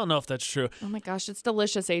still don't know if that's true. Oh my gosh, it's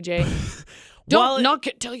delicious, AJ. Don't knock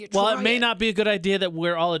it till you try it. Well, it may not be a good idea that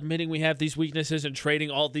we're all admitting we have these weaknesses and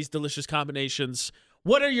trading all these delicious combinations.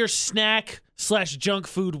 What are your snack/junk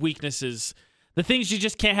food weaknesses? The things you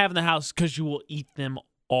just can't have in the house because you will eat them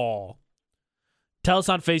all. Tell us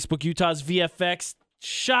on Facebook, Utah's VFX.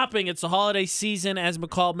 Shopping, it's the holiday season. As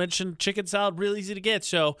McCall mentioned, chicken salad, real easy to get.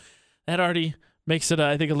 So that already makes it,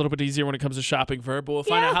 I think, a little bit easier when it comes to shopping for her. But we'll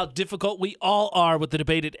find out how difficult we all are with the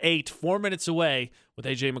debate at 8, 4 minutes away with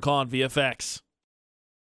AJ and McCall on VFX.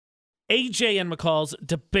 AJ and McCall's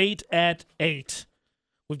debate at 8.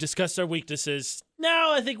 We've discussed our weaknesses.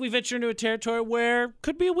 Now I think we've ventured into a territory where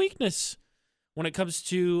could be a weakness when it comes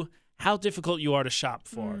to how difficult you are to shop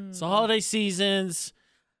for. It's the holiday seasons,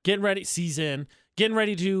 getting ready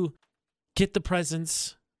to get the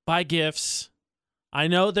presents, buy gifts. I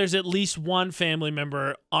know there's at least one family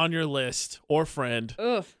member on your list or friend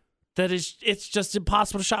that it's just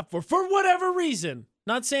impossible to shop for whatever reason.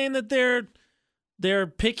 Not saying that they're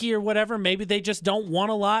picky or whatever. Maybe they just don't want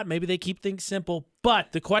a lot. Maybe they keep things simple.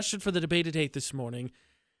 But the question for the debate at 8 this morning,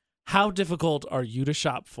 how difficult are you to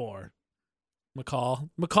shop for?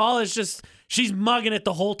 McCall is just, she's mugging it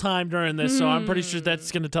the whole time during this, so I'm pretty sure that's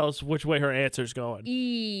going to tell us which way her answer's going.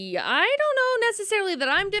 I don't know necessarily that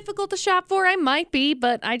I'm difficult to shop for. I might be,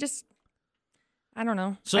 but I don't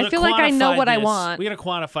know. So I feel like I know what I want. We got to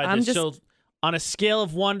quantify this. So on a scale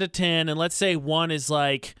of 1 to 10, and let's say 1 is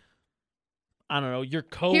like, I don't know, your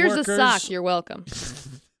coworkers. Here's a sock. You're welcome.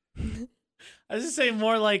 I was just saying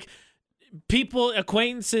more like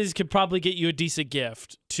acquaintances could probably get you a decent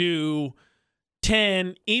gift. To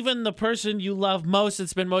 10, even the person you love most and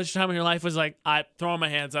spend most of your time in your life was like, I throw my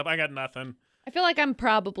hands up. I got nothing. I feel like I'm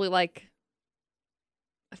probably like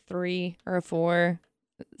a 3 or a 4.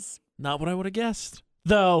 Not what I would have guessed.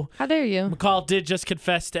 Though, How dare you? McCall did just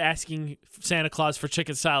confess to asking Santa Claus for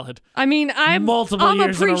chicken salad. I mean, I'm Multiple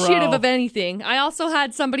years in a appreciative row. of anything. I also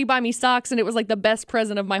had somebody buy me socks, and it was like the best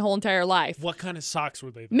present of my whole entire life. What kind of socks were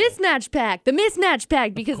they? Though? Mismatch pack. The mismatch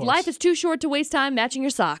pack, because course. life is too short to waste time matching your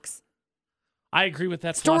socks. I agree with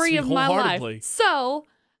that Story philosophy of my wholeheartedly. life. So,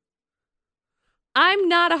 I'm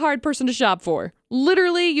not a hard person to shop for.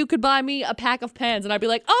 Literally, you could buy me a pack of pens, and I'd be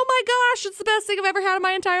like, oh my gosh, it's the best thing I've ever had in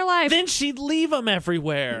my entire life. Then she'd leave them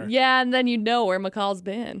everywhere. Yeah, and then you know where McCall's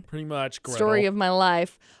been. Pretty much, Gretel. Story of my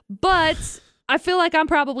life. But I feel like I'm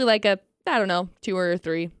probably like a, I don't know, 2 or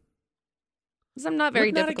 3. Because I'm not very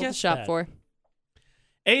Would not have difficult to guessed shop that. for.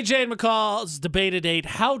 AJ and McCall's debate at 8.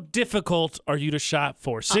 How difficult are you to shop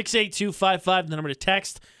for? 68255, the number to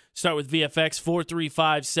text. Start with VFX,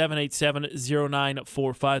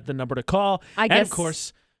 435-787-0945, the number to call. I and, guess. of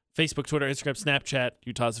course, Facebook, Twitter, Instagram, Snapchat,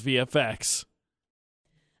 Utah's VFX.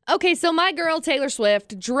 Okay, so my girl Taylor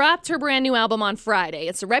Swift dropped her brand new album on Friday.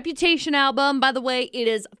 It's a Reputation album. By the way, it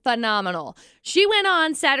is phenomenal. She went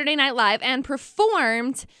on Saturday Night Live and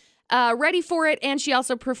performed Ready for It, and she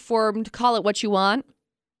also performed Call It What You Want,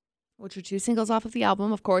 which are 2 singles off of the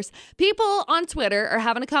album, of course. People on Twitter are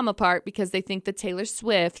having a come apart because they think that Taylor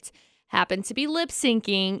Swift happened to be lip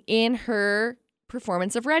syncing in her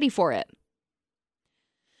performance of Ready for It.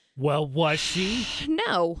 Well, was she?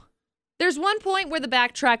 No. There's one point where the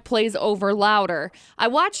backtrack plays over louder.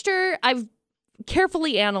 I've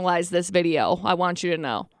carefully analyzed this video, I want you to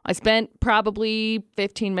know. I spent probably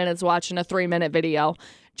 15 minutes watching a 3-minute video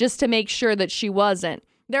just to make sure that she wasn't.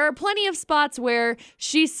 There are plenty of spots where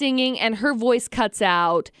she's singing and her voice cuts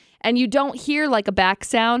out and you don't hear like a back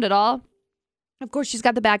sound at all. Of course, she's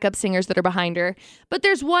got the backup singers that are behind her. But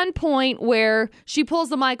there's one point where she pulls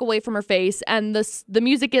the mic away from her face and the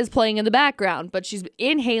music is playing in the background, but she's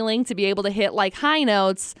inhaling to be able to hit like high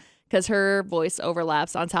notes because her voice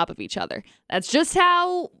overlaps on top of each other. That's just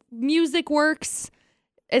how music works,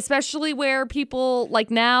 especially where people like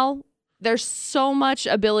now, there's so much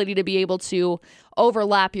ability to be able to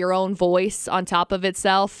overlap your own voice on top of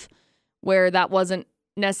itself where that wasn't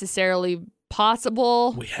necessarily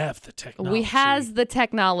possible. We have the technology. We has the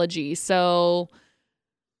technology, so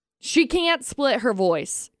she can't split her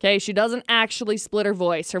voice, okay? She doesn't actually split her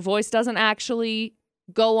voice. Her voice doesn't actually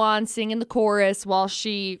go on singing the chorus while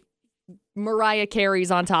she Mariah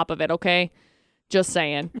Carey's on top of it, okay? Just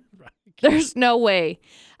saying. There's no way.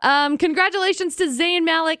 Congratulations to Zayn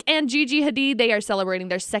Malik and Gigi Hadid. They are celebrating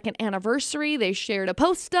their 2nd anniversary. They shared a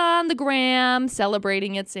post on the gram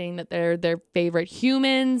celebrating it, saying that they're their favorite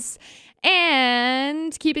humans.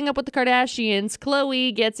 And keeping up with the Kardashians,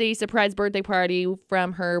 Khloe gets a surprise birthday party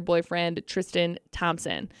from her boyfriend, Tristan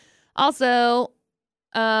Thompson. Also,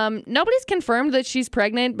 nobody's confirmed that she's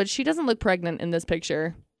pregnant, but she doesn't look pregnant in this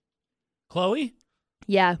picture. Khloe?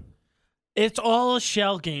 Yeah. It's all a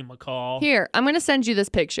shell game, McCall. Here, I'm going to send you this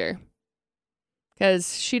picture.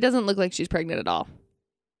 Because she doesn't look like she's pregnant at all.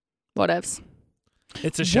 Whatevs.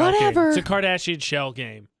 It's a shell Whatever. game. It's a Kardashian shell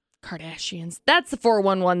game. Kardashians. That's the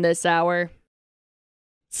 411 this hour.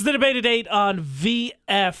 This is the debate at 8 on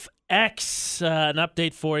VFX. An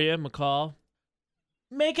update for you, McCall.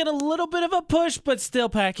 Making a little bit of a push, but still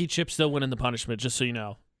Paqui Chip still winning the punishment, just so you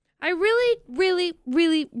know. I really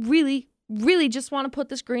just want to put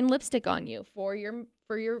this green lipstick on you for your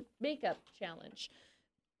makeup challenge.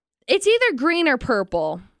 It's either green or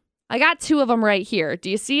purple. I got 2 of them right here.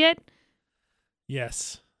 Do you see it?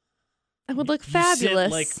 Yes. It would look You fabulous.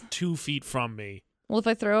 sit like 2 feet from me. Well, if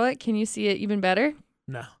I throw it, can you see it even better?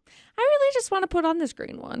 No. I really just want to put on this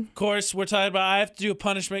green one. Of course, we're talking about I have to do a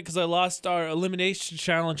punishment because I lost our elimination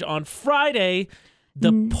challenge on Friday.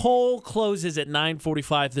 The poll closes at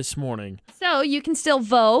 9:45 this morning. So you can still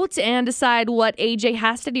vote and decide what AJ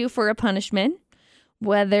has to do for a punishment.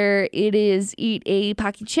 Whether it is eat a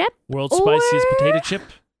paqui chip, World's spiciest potato chip.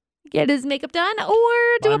 get his makeup done,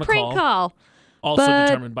 or do By a prank McCall. call. Also But-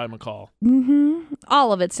 determined by McCall.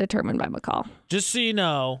 All of it's determined by McCall. Just so you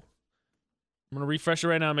know, I'm going to refresh it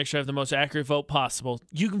right now and make sure I have the most accurate vote possible.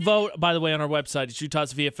 You can vote, by the way, on our website. It's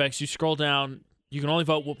Utah's VFX. You scroll down. You can only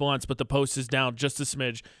vote once, but the post is down just a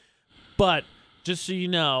smidge. But just so you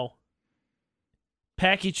know,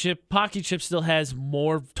 Paqui Chip still has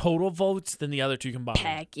more total votes than the other 2 combined.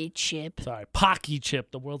 Paqui chip. Sorry, Paqui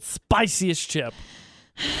Chip, the world's spiciest chip.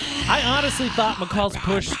 I honestly thought McCall's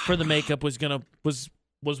push for the makeup was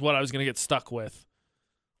what I was gonna get stuck with.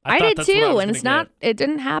 I thought did that's what I too, was and gonna it's not. get. It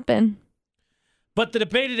didn't happen. But the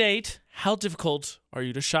debate at 8: how difficult are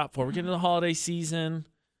you to shop for? We're getting into the holiday season.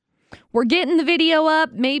 We're getting the video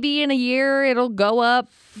up. Maybe in a year it'll go up.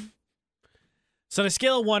 So on a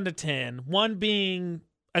scale of 1 to 10, 1 being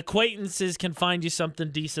acquaintances can find you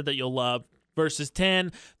something decent that you'll love versus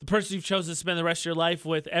 10, the person you've chosen to spend the rest of your life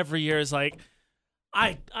with every year is like,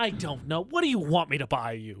 I don't know. What do you want me to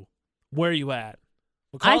buy you? Where are you at?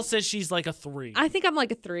 McCall says she's like a 3. I think I'm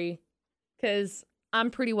like a 3 because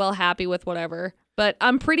I'm pretty well happy with whatever, but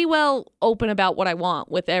I'm pretty well open about what I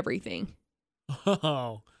want with everything.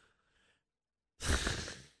 Oh.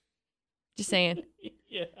 Just saying.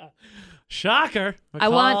 Yeah. Shocker.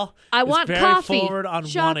 McCall I want is very coffee. forward on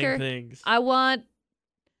Shocker. wanting things. I want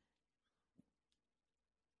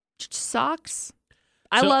socks.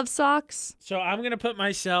 I love socks. So I'm going to put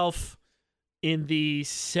myself in the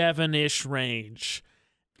 7-ish range.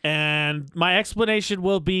 And my explanation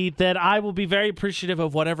will be that I will be very appreciative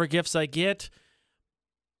of whatever gifts I get.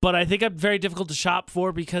 But I think I'm very difficult to shop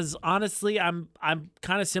for because honestly, I'm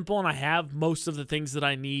kind of simple and I have most of the things that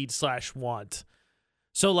I need / want.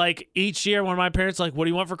 So like each year when my parents are like, what do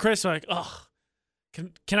you want for Christmas? I'm like, oh,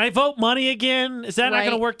 can I vote money again? Is that not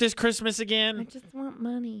going to work this Christmas again? I just want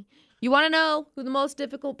money. You want to know who the most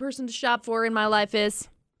difficult person to shop for in my life is?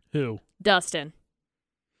 Who? Dustin.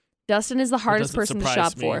 Dustin is the hardest person to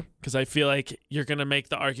shop for. Because I feel like you're going to make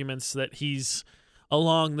the arguments that he's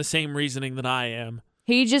along the same reasoning that I am.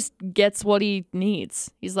 He just gets what he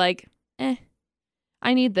needs. He's like,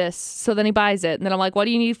 I need this. So then he buys it. And then I'm like, what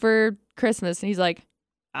do you need for Christmas? And he's like,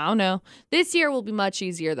 I don't know. This year will be much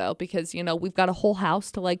easier, though, because, we've got a whole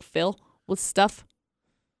house to, fill with stuff.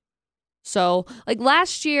 So,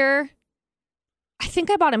 last year, I think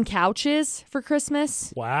I bought him couches for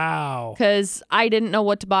Christmas. Wow. Because I didn't know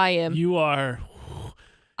what to buy him.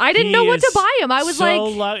 I didn't know what to buy him. I was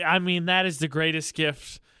I mean, that is the greatest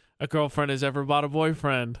gift a girlfriend has ever bought a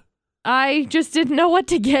boyfriend. I just didn't know what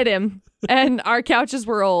to get him. And our couches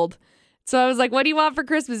were old. So I was like, what do you want for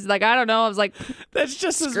Christmas? He's like, I don't know. I was like, that's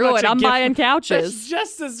just as screw much it. I'm buying couches. That's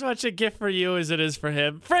just as much a gift for you as it is for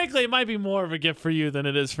him. Frankly, it might be more of a gift for you than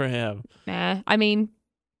it is for him. Nah, I mean,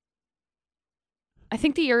 I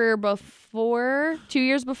think the year before, 2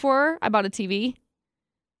 years before, I bought a TV.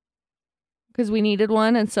 Because we needed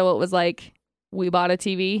one. And so it was like, we bought a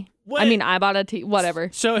TV. What? I mean, I bought a TV.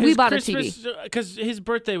 Whatever. So we bought Christmas, a TV. Because his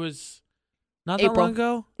birthday was not that April. long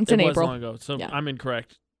ago? It's in It April. was long ago. So Yeah. I'm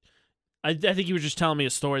incorrect. I think you were just telling me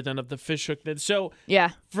a story then of the fish hook. So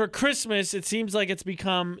yeah, for Christmas, it seems like it's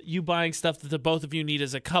become you buying stuff that the both of you need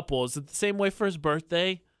as a couple. Is it the same way for his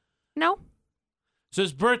birthday? No. So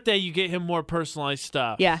his birthday, you get him more personalized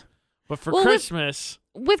stuff. Yeah. But for Christmas...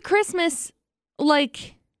 With Christmas,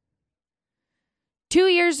 2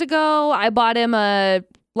 years ago, I bought him a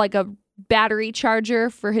battery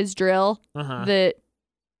charger for his drill that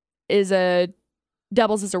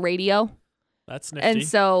doubles as a radio. That's nifty. And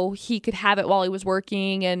so he could have it while he was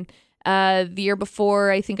working. And the year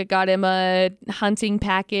before, I think I got him a hunting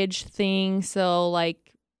package thing. So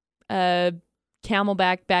a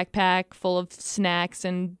Camelback backpack full of snacks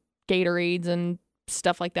and Gatorades and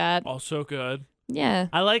stuff like that. Also good. Yeah.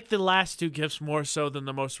 I like the last 2 gifts more so than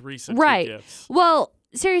the most recent 2 gifts. Well,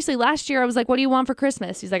 seriously, last year I was like, what do you want for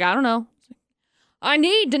Christmas? He's like, I don't know. I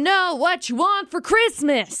need to know what you want for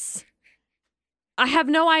Christmas. I have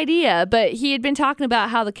no idea, but he had been talking about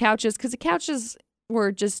how because the couches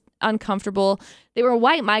were just uncomfortable. They were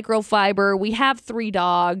white microfiber. We have 3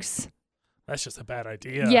 dogs. That's just a bad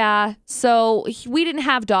idea. Yeah, so we didn't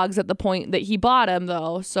have dogs at the point that he bought them,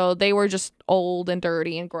 though, so they were just old and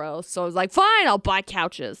dirty and gross. So I was like, fine, I'll buy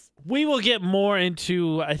couches. We will get more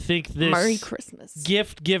into, I think, this Merry Christmas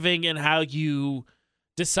gift giving and how you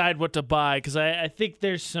decide what to buy, because I think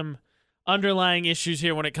there's some underlying issues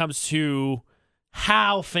here when it comes to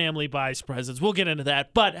how family buys presents. We'll get into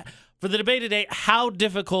that. But for the debate today, how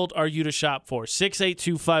difficult are you to shop for?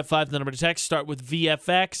 68255, the number to text. Start with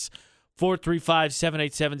VFX.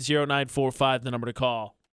 435-787-0945, the number to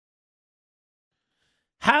call.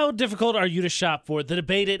 How difficult are you to shop for? The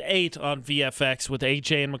debate at 8 on VFX with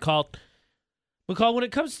AJ and McCall. McCall, when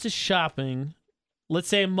it comes to shopping, let's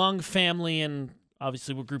say among family, and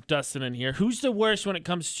obviously we'll group Dustin in here, who's the worst when it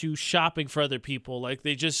comes to shopping for other people?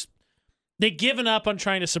 They've given up on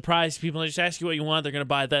trying to surprise people. They just ask you what you want, they're going to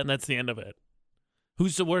buy that, and that's the end of it.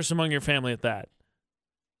 Who's the worst among your family at that?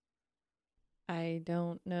 I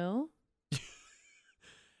don't know.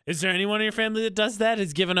 Is there anyone in your family that does that?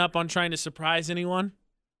 Has given up on trying to surprise anyone?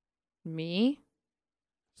 Me?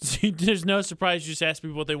 There's no surprise. You just ask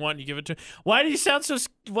people what they want and you give it to them. Why do you sound so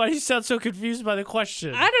confused by the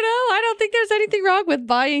question? I don't know. I don't think there's anything wrong with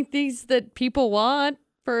buying things that people want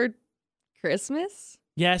for Christmas.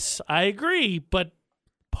 Yes, I agree. But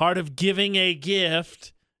part of giving a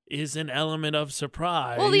gift is an element of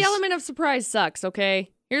surprise. Well, the element of surprise sucks, okay?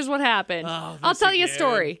 Here's what happened. I'll tell you a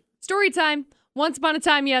story. Story time. Once upon a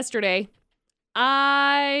time yesterday,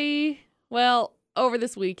 over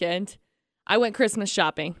this weekend, I went Christmas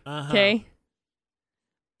shopping. Okay?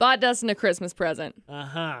 Bought Dustin a Christmas present.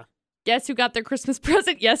 Guess who got their Christmas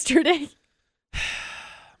present yesterday?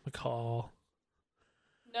 McCall.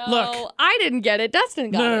 No, Look, I didn't get it. Dustin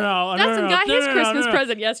got it. Dustin got his Christmas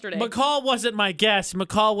present yesterday. McCall wasn't my guess.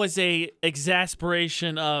 McCall was a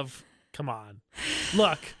exasperation of, come on.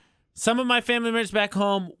 Look, some of my family members back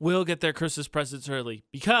home will get their Christmas presents early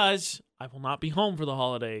because I will not be home for the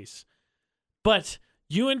holidays. But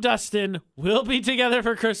you and Dustin will be together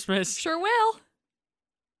for Christmas. Sure will.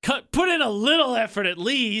 Put in a little effort at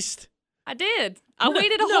least. I did. I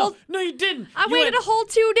waited a whole... No, you didn't. I waited a whole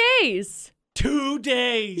 2 days. 2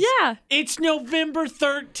 days. Yeah. It's November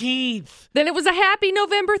 13th. Then it was a happy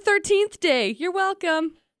November 13th day. You're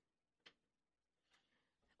welcome.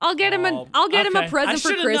 I'll get him a present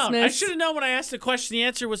for Christmas. I should have known when I asked the question. The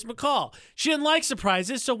answer was McCall. She didn't like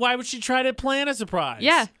surprises, so why would she try to plan a surprise?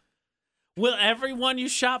 Yeah. Will everyone you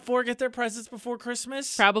shop for get their presents before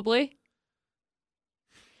Christmas? Probably.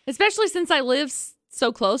 Especially since I live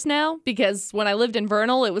so close now, because when I lived in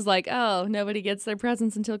Vernal, it was like, oh, nobody gets their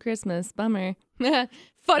presents until Christmas. Bummer.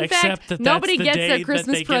 Fun Except fact, nobody gets their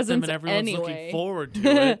Christmas presents and everyone's anyway. looking forward to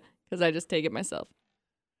it. Because I just take it myself.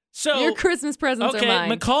 So your Christmas presents are mine.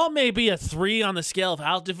 McCall may be a 3 on the scale of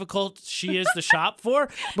how difficult she is to shop for.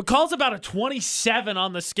 McCall's about a 27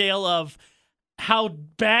 on the scale of how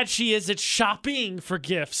bad she is at shopping for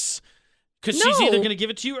gifts. Because she's either going to give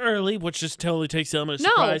it to you early, which just totally takes the element of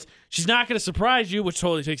surprise. She's not going to surprise you, which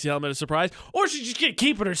totally takes the element of surprise. Or she's just going to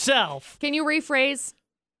keep it herself. Can you rephrase?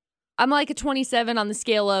 I'm like a 27 on the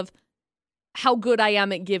scale of how good I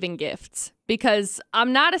am at giving gifts. Because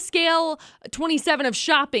I'm not a scale 27 of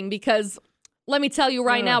shopping. Because let me tell you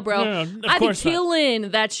right now, bro, I'd be killing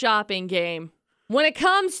that shopping game. When it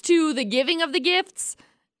comes to the giving of the gifts,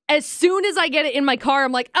 as soon as I get it in my car,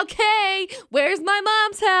 I'm like, okay, where's my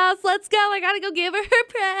mom's house? Let's go. I got to go give her her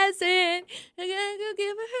present. I got to go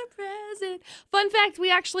give her her present. Fun fact,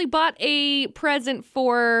 we actually bought a present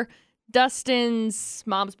for Dustin's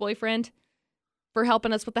mom's boyfriend for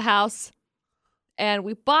helping us with the house. And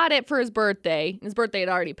we bought it for his birthday. His birthday had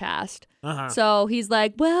already passed. So he's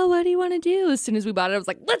like, well, what do you want to do? As soon as we bought it, I was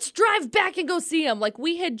like, let's drive back and go see him. Like,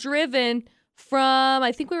 we had driven from,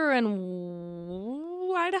 I think we were in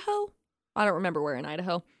Idaho? I don't remember where in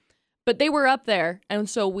Idaho. But they were up there. And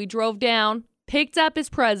so we drove down, picked up his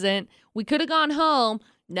present. We could have gone home.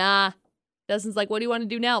 Nah. Dustin's like, what do you want to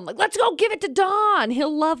do now? I'm like, let's go give it to Don.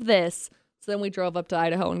 He'll love this. So then we drove up to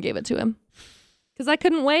Idaho and gave it to him. Because I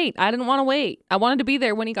couldn't wait. I didn't want to wait. I wanted to be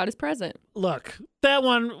there when he got his present. Look, that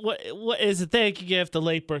one what is a thank you gift, a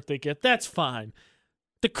late birthday gift. That's fine.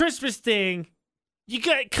 The Christmas thing, you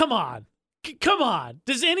got, come on. Come on.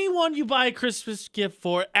 Does anyone you buy a Christmas gift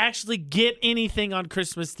for actually get anything on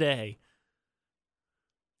Christmas Day?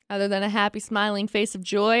 Other than a happy, smiling face of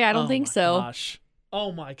joy? I don't think so. Gosh.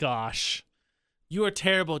 Oh, my gosh. You are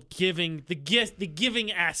terrible at giving the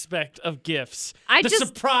giving aspect of gifts.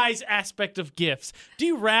 Surprise aspect of gifts. Do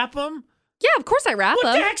you wrap them? Yeah, of course I wrap them.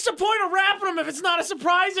 What the heck's the point of wrapping them if it's not a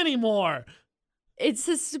surprise anymore? It's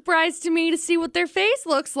a surprise to me to see what their face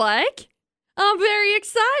looks like. I'm very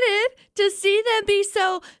excited to see them be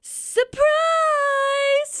so surprised.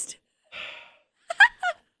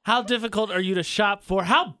 How difficult are you to shop for?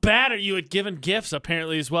 How bad are you at giving gifts,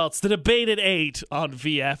 apparently, as well? It's the debate at 8 on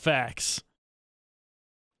VFX.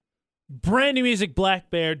 Brand new music, Black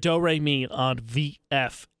Bear, Do Re Mi on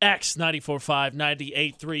VFX 94.5,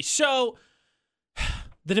 98.3. So,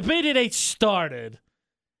 the debate at 8 started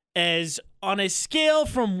as on a scale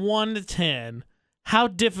from 1 to 10, how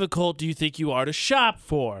difficult do you think you are to shop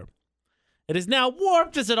for? It is now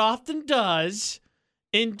warped, as it often does,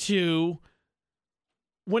 into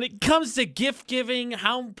when it comes to gift giving,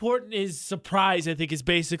 how important is surprise, I think, is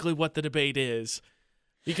basically what the debate is.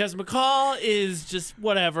 Because McCall is just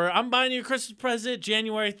whatever. I'm buying you a Christmas present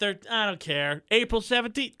January 3rd. I don't care. April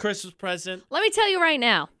 17th, Christmas present. Let me tell you right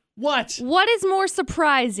now. What? What is more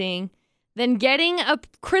surprising than getting a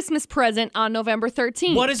Christmas present on November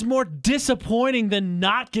 13th? What is more disappointing than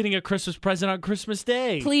not getting a Christmas present on Christmas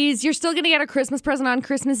Day? Please, you're still going to get a Christmas present on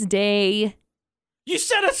Christmas Day. You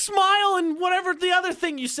said a smile and whatever the other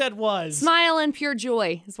thing you said was. Smile and pure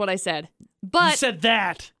joy is what I said. But you said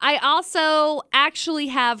that. I also actually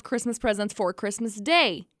have Christmas presents for Christmas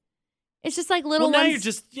Day. It's just like little now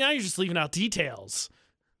ones. You're just leaving out details.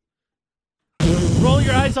 Roll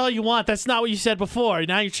your eyes all you want. That's not what you said before.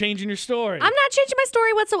 Now you're changing your story. I'm not changing my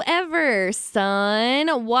story whatsoever,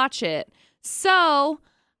 son. Watch it. So,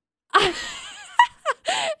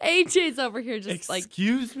 AJ's over here just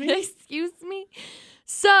Excuse me? excuse me.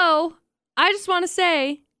 So, I just want to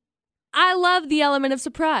say, I love the element of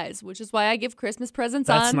surprise, which is why I give Christmas presents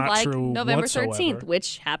That's on not like true November whatsoever. 13th,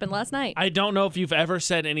 which happened last night. I don't know if you've ever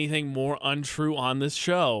said anything more untrue on this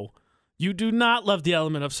show. You do not love the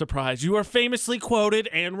element of surprise. You are famously quoted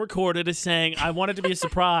and recorded as saying, I want it to be a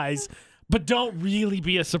surprise, but don't really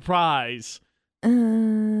be a surprise.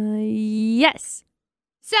 Yes.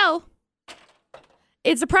 So,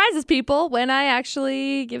 it surprises people when I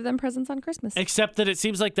actually give them presents on Christmas. Except that it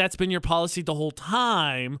seems like that's been your policy the whole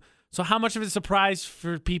time. So how much of a surprise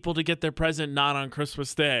for people to get their present not on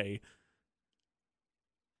Christmas Day?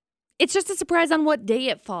 It's just a surprise on what day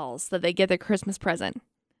it falls that they get their Christmas present.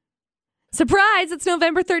 Surprise, it's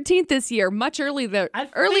November 13th this year, much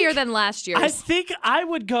earlier than last year's. I think I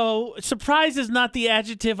would go, surprise is not the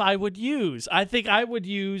adjective I would use. I think I would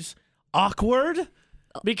use awkward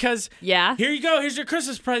because yeah. Here you go, here's your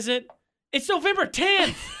Christmas present. It's November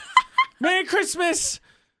 10th. Merry Christmas.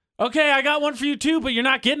 Okay, I got one for you too, but you're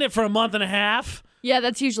not getting it for a month and a half. Yeah,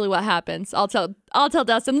 that's usually what happens. I'll tell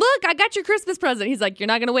Dustin, look, I got your Christmas present. He's like, you're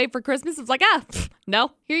not going to wait for Christmas? It's like,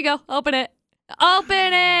 no, here you go. Open it.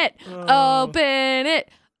 Open it. Open it.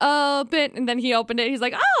 Open. And then he opened it. He's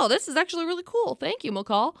like, oh, this is actually really cool. Thank you,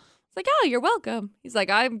 McCall. It's like, oh, you're welcome. He's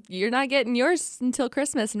like, you're not getting yours until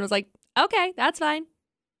Christmas. And I was like, okay, that's fine.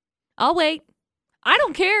 I'll wait. I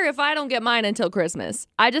don't care if I don't get mine until Christmas.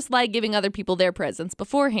 I just like giving other people their presents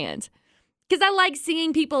beforehand. Because I like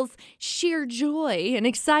seeing people's sheer joy and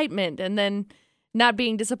excitement and then not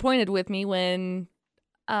being disappointed with me when,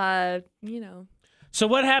 So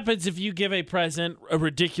what happens if you give a present a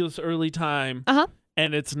ridiculous early time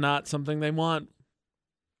and it's not something they want?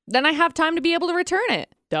 Then I have time to be able to return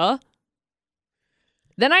it. Duh.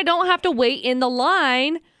 Then I don't have to wait in the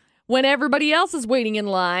line when everybody else is waiting in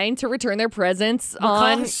line to return their presents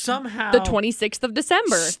on somehow the 26th of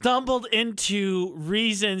December. Stumbled into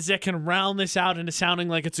reasons that can round this out into sounding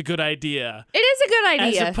like it's a good idea. It is a good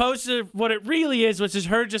idea. As opposed to what it really is, which is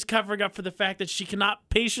her just covering up for the fact that she cannot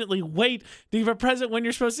patiently wait to give a present when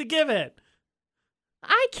you're supposed to give it.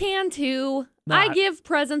 I can too. Not. I give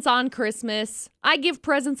presents on Christmas. I give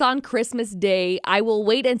presents on Christmas Day. I will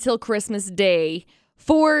wait until Christmas Day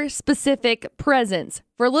for specific presents.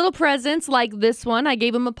 For little presents like this one, I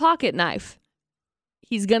gave him a pocket knife.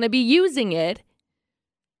 He's going to be using it.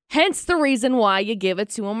 Hence the reason why you give it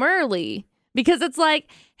to him early. Because it's like,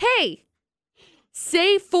 hey,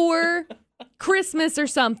 say for Christmas or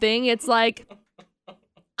something, it's like,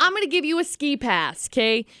 I'm going to give you a ski pass,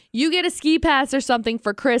 okay? You get a ski pass or something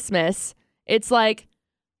for Christmas. It's like,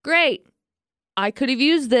 great. I could have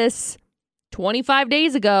used this 25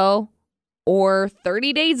 days ago or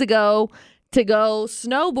 30 days ago to go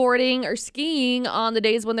snowboarding or skiing on the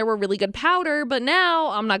days when there were really good powder, but now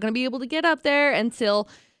I'm not going to be able to get up there until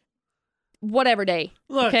whatever day.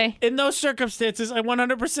 Look, okay? In those circumstances, I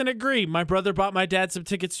 100% agree. My brother bought my dad some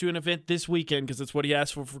tickets to an event this weekend because it's what he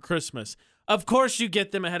asked for Christmas. Of course you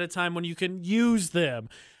get them ahead of time when you can use them.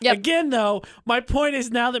 Yep. Again, though, my point is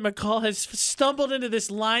now that McCall has stumbled into this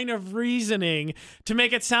line of reasoning to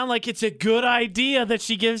make it sound like it's a good idea that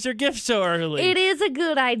she gives her gift so early. It is a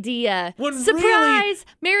good idea. When Surprise! really,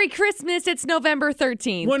 Merry Christmas, it's November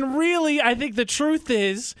 13th. when really, I think the truth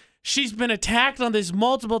is she's been attacked on this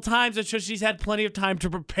multiple times, and so she's had plenty of time to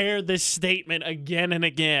prepare this statement again and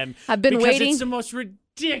again. I've been because waiting. It's the most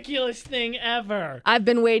ridiculous thing ever. I've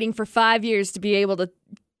been waiting for 5 years to be able to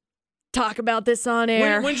talk about this on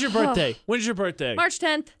air. When's your birthday? When's your birthday? March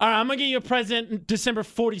 10th. All right, I'm going to get you a present December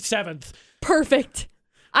 47th. Perfect.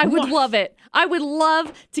 I would love it. I would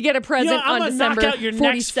love to get a present I'm on gonna December knock out your 47th.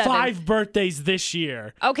 next 5 birthdays this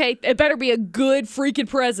year. Okay, it better be a good freaking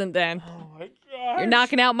present then. Oh my gosh. You're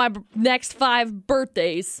knocking out my next 5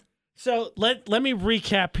 birthdays. So let me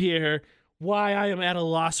recap here why I am at a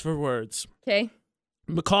loss for words. Okay.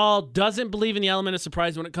 McCall doesn't believe in the element of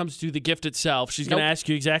surprise when it comes to the gift itself. She's going to ask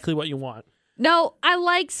you exactly what you want. No, I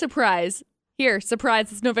like surprise. Here,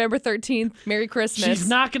 surprise. It's November 13th. Merry Christmas. She's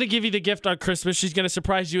not going to give you the gift on Christmas. She's going to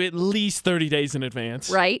surprise you at least 30 days in advance.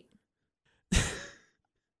 Right?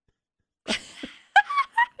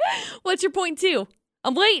 What's your point 2?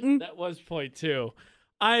 I'm waiting. That was point 2.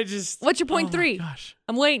 What's your point 3? Gosh.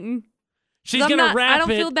 I'm waiting. She's going to wrap it. I don't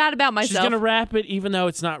feel bad about myself. She's going to wrap it even though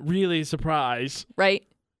it's not really a surprise. Right?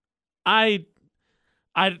 How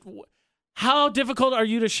difficult are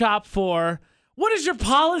you to shop for? What is your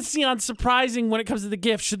policy on surprising when it comes to the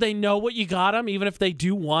gift? Should they know what you got them, even if they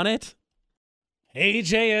do want it?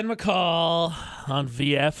 AJ and McCall on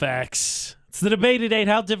VFX. It's the debate at 8.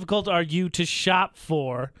 How difficult are you to shop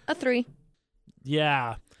for? A 3.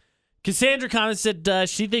 Yeah. Cassandra commented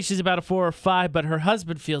she thinks she's about a 4 or 5, but her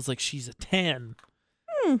husband feels like she's a 10.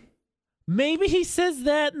 Maybe he says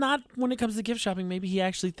that not when it comes to gift shopping. Maybe he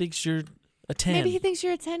actually thinks you're a 10. Maybe he thinks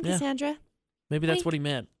you're a 10, Yeah. Cassandra. Maybe that's Wink. what he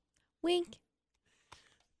meant. Wink.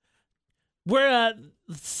 We're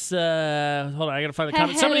hold on, I gotta find the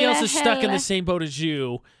comment. Somebody else is stuck in the same boat as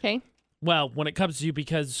you. Okay. Well, when it comes to you,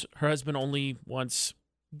 because her husband only wants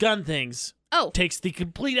gun things. Oh. Takes the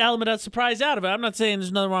complete element of surprise out of it. I'm not saying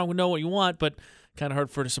there's nothing wrong with know what you want, but kind of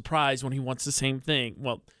hard for a surprise when he wants the same thing.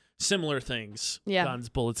 Well, similar things. Yeah. Guns,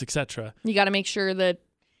 bullets, etc. You got to make sure that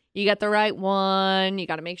you get the right one. You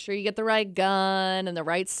got to make sure you get the right gun and the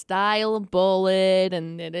right style of bullet.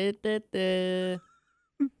 And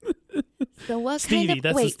So what Stevie, kind of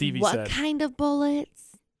that's what Stevie what said. kind of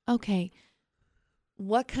bullets? Okay.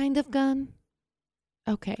 What kind of gun?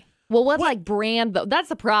 Okay. Well, what like brand though? That's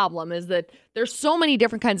the problem is that there's so many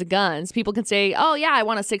different kinds of guns. People can say, "Oh yeah, I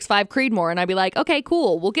want a 6.5 Creedmoor," and I'd be like, "Okay,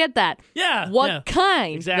 cool, we'll get that." Yeah. What yeah.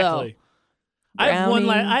 kind? Exactly. Though?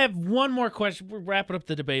 I have one more question. We're wrapping up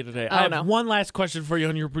the debate today. I have one last question for you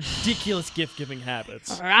on your ridiculous gift-giving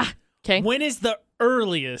habits. Okay. When is the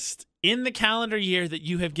earliest in the calendar year that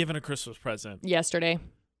you have given a Christmas present? Yesterday.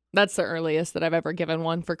 That's the earliest that I've ever given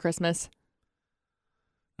one for Christmas.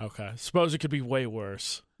 Okay. Suppose it could be way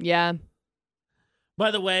worse. Yeah. By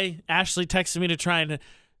the way, Ashley texted me to try and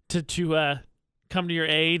to come to your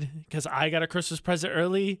aid because I got a Christmas present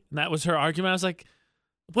early, and that was her argument. I was like,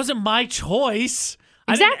 it wasn't my choice.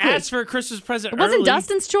 Exactly. I didn't ask for a Christmas present It wasn't early.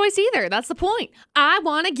 Dustin's choice either. That's the point. I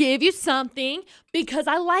want to give you something because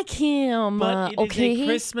I like him. But it okay. is a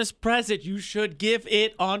Christmas present. You should give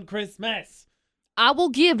it on Christmas. I will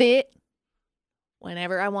give it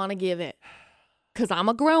whenever I want to give it. Because I'm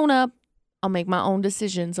a grown-up. I'll make my own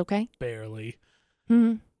decisions, okay? Barely.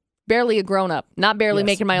 Barely a grown-up. Not barely Yes,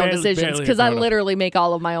 making my own barely decisions. a Because I grown-up. literally make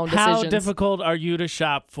all of my own decisions. How difficult are you to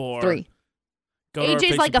shop for? 3. Go to our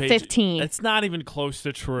AJ's like a Facebook page. 15. It's not even close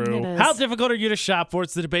to true. It is. How difficult are you to shop for?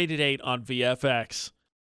 It's the debate at 8 on VFX.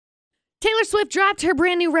 Taylor Swift dropped her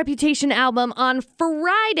brand new Reputation album on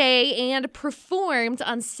Friday and performed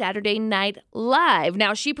on Saturday Night Live.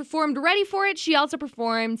 Now, she performed Ready for It. She also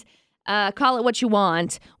performed Call It What You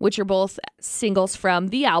Want, which are both singles from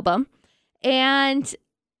the album. And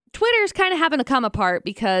Twitter's kind of having to come apart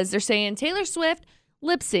because they're saying Taylor Swift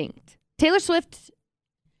lip-synced. Taylor Swift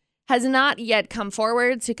has not yet come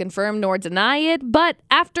forward to confirm nor deny it, but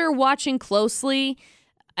after watching closely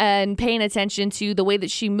and paying attention to the way that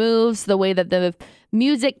she moves, the way that the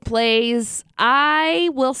music plays, I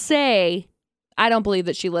will say I don't believe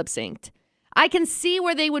that she lip-synced. I can see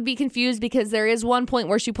where they would be confused because there is one point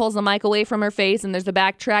where she pulls the mic away from her face and there's a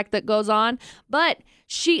backtrack that goes on, but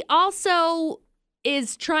she also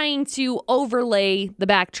is trying to overlay the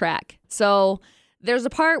backtrack. So there's a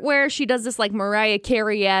part where she does this like Mariah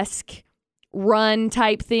Carey-esque run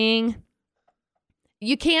type thing.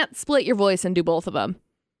 You can't split your voice and do both of them.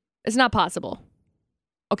 It's not possible.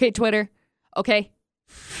 Okay, Twitter. Okay.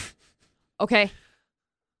 Okay.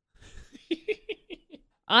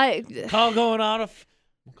 Call going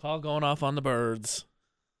off on the birds.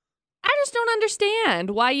 I just don't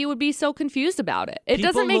understand why you would be so confused about it. It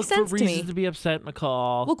doesn't make sense for to reasons me. to be upset,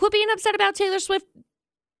 McCall. Well, quit being upset about Taylor Swift.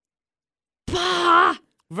 Bah!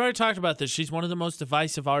 We've already talked about this. She's one of the most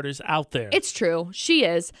divisive artists out there. It's true. She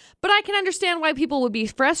is. But I can understand why people would be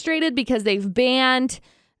frustrated because they've banned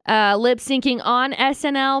lip syncing on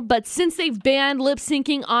SNL. But since they've banned lip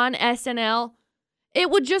syncing on SNL, it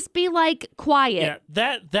would just be like quiet.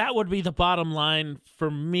 Yeah, that would be the bottom line for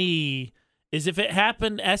me, is if it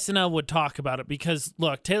happened, SNL would talk about it. Because,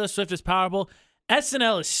 look, Taylor Swift is powerful.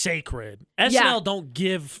 SNL is sacred. SNL don't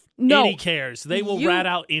give any cares. They will rat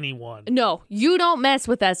out anyone. No, you don't mess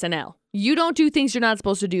with SNL. You don't do things you're not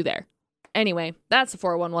supposed to do there. Anyway, that's the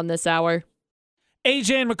 411 this hour.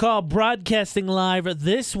 AJ and McCall broadcasting live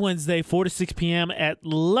this Wednesday, 4 to 6 p.m. at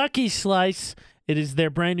Lucky Slice. It is their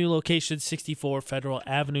brand new location, 64 Federal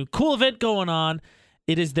Avenue. Cool event going on.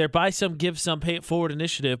 It is their Buy Some, Give Some, Pay It Forward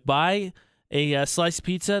initiative. Buy a sliced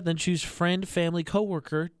pizza, then choose friend, family,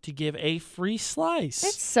 coworker to give a free slice.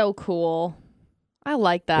 It's so cool. I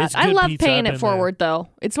like that. It's I good love pizza. paying I've it been forward, though.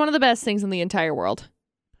 It's one of the best things in the entire world.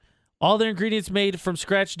 All their ingredients made from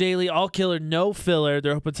scratch daily, all killer, no filler.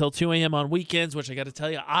 They're open until 2 a.m. on weekends, which I got to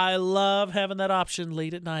tell you, I love having that option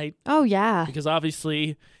late at night. Oh, yeah. Because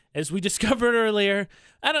obviously, as we discovered earlier,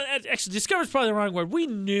 actually, discovered is probably the wrong word. We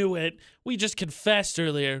knew it. We just confessed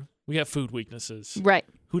earlier. We have food weaknesses. Right.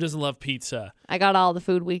 Who doesn't love pizza? I got all the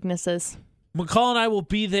food weaknesses. McCall and I will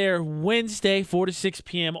be there Wednesday, 4 to 6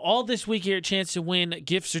 p.m. All this week here, a chance to win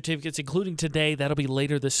gift certificates, including today. That'll be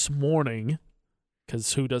later this morning.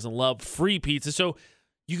 because who doesn't love free pizza? So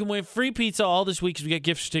you can win free pizza all this week because we get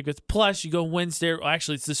gift certificates. Plus, you go Wednesday.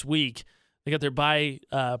 Actually, it's this week. They got their pay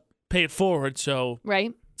it forward. So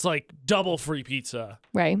Right. it's like double free pizza.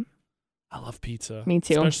 Right. I love pizza. Me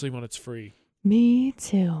too. Especially when it's free. Me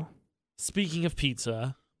too. Speaking of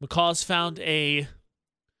pizza, McCall's found a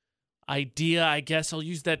idea, I guess I'll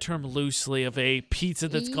use that term loosely, of a pizza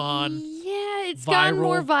that's gone it's viral. gone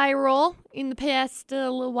more viral in the past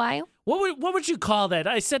little while. What would you call that?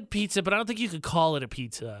 I said pizza, but I don't think you could call it a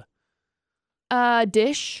pizza.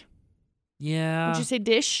 Dish. Yeah. Would you say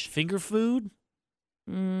dish? Finger food?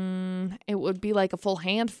 It would be like a full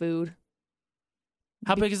hand food.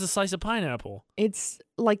 How big is a slice of pineapple? It's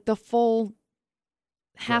like the full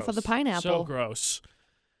half of the Gross. pineapple. So gross.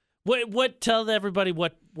 What? Tell everybody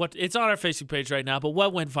what. It's on our Facebook page right now. But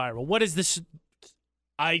what went viral? What is this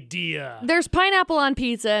idea? There's pineapple on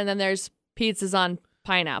pizza, and then there's pizzas on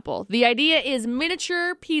pineapple. The idea is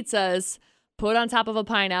miniature pizzas put on top of a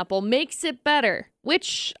pineapple makes it better.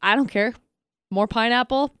 Which I don't care. More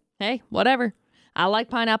pineapple? Hey, whatever. I like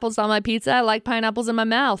pineapples on my pizza. I like pineapples in my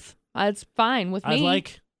mouth. It's fine with me. I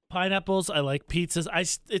like pineapples. I like pizzas.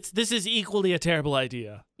 This is equally a terrible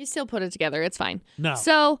idea. You still put it together. It's fine. No.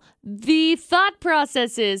 So the thought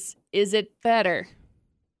process is it better?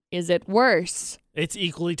 Is it worse? It's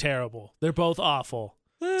equally terrible. They're both awful.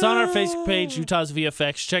 It's on our Facebook page, Utah's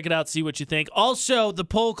VFX. Check it out. See what you think. Also, the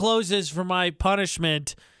poll closes for my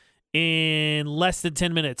punishment in less than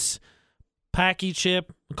 10 minutes. Paqui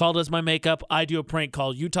chip. McCall does my makeup. I do a prank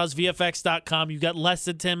call. UtahsVFX.com. You've got less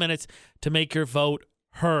than 10 minutes to make your vote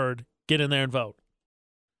heard. Get in there and vote.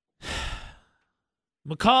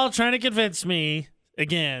 McCall trying to convince me,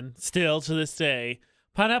 again, still to this day,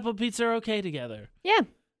 pineapple pizza are okay together. Yeah.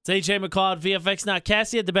 It's AJ McCall at VFX. Now,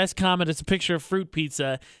 Cassie had the best comment. It's a picture of fruit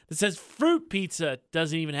pizza that says fruit pizza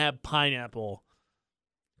doesn't even have pineapple.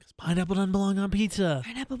 Because pineapple doesn't belong on pizza.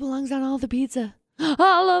 Pineapple belongs on all the pizza.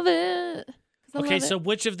 I love it. Okay, so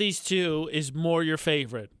which of these two is more your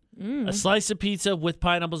favorite? Mm. A slice of pizza with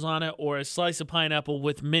pineapples on it or a slice of pineapple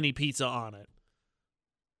with mini pizza on it?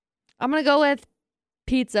 I'm going to go with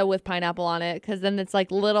pizza with pineapple on it because then it's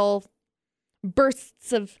like little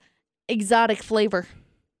bursts of exotic flavor.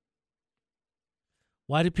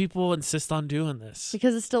 Why do people insist on doing this?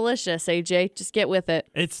 Because it's delicious, AJ. Just get with it.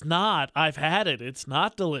 It's not. I've had it. It's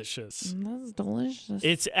not delicious. That's delicious.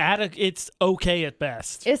 It's okay at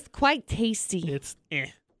best. It's quite tasty. It's eh.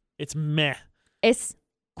 It's meh. It's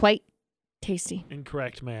quite tasty.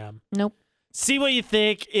 Incorrect, ma'am. Nope. See what you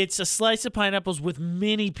think. It's a slice of pineapples with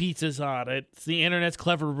mini pizzas on it. It's the internet's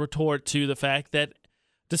clever retort to the fact that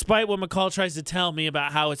despite what McCall tries to tell me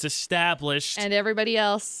about how it's established And everybody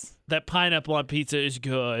else. that pineapple on pizza is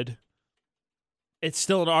good, it's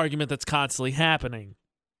still an argument that's constantly happening.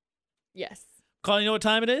 Yes. McCall, you know what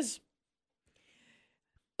time it is?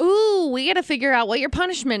 Ooh, we got to figure out what your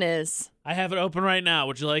punishment is. I have it open right now.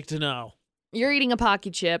 Would you like to know? You're eating a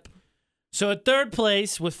Paqui chip. So at third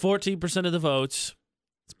place with 14% of the votes,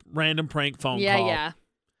 it's random prank phone call. Yeah.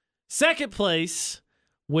 Second place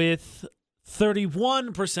with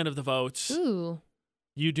 31% of the votes, Ooh.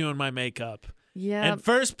 you doing my makeup. Yeah. And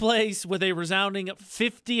first place with a resounding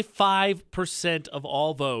 55% of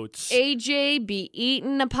all votes. AJ be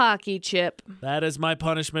eating a Paqui chip. That is my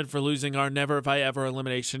punishment for losing our Never Have I Ever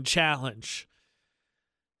elimination challenge.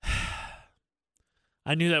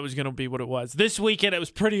 I knew that was going to be what it was. This weekend, it was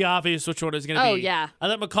pretty obvious which one it was going to be. Oh, yeah. I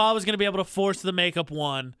thought McCall was going to be able to force the makeup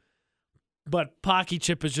one, but Paqui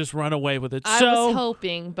chip has just run away with it. I was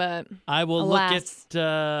hoping, but I will alas. look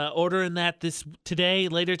at ordering that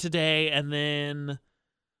later today, and then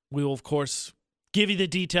we will, of course, give you the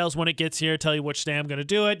details when it gets here, tell you which day I'm going to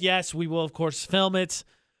do it. Yes, we will, of course, film it.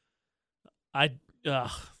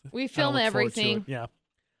 We film everything. Yeah.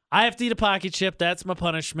 I have to eat a Paqui chip. That's my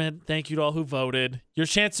punishment. Thank you to all who voted. Your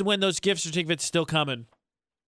chance to win those gift certificates still coming.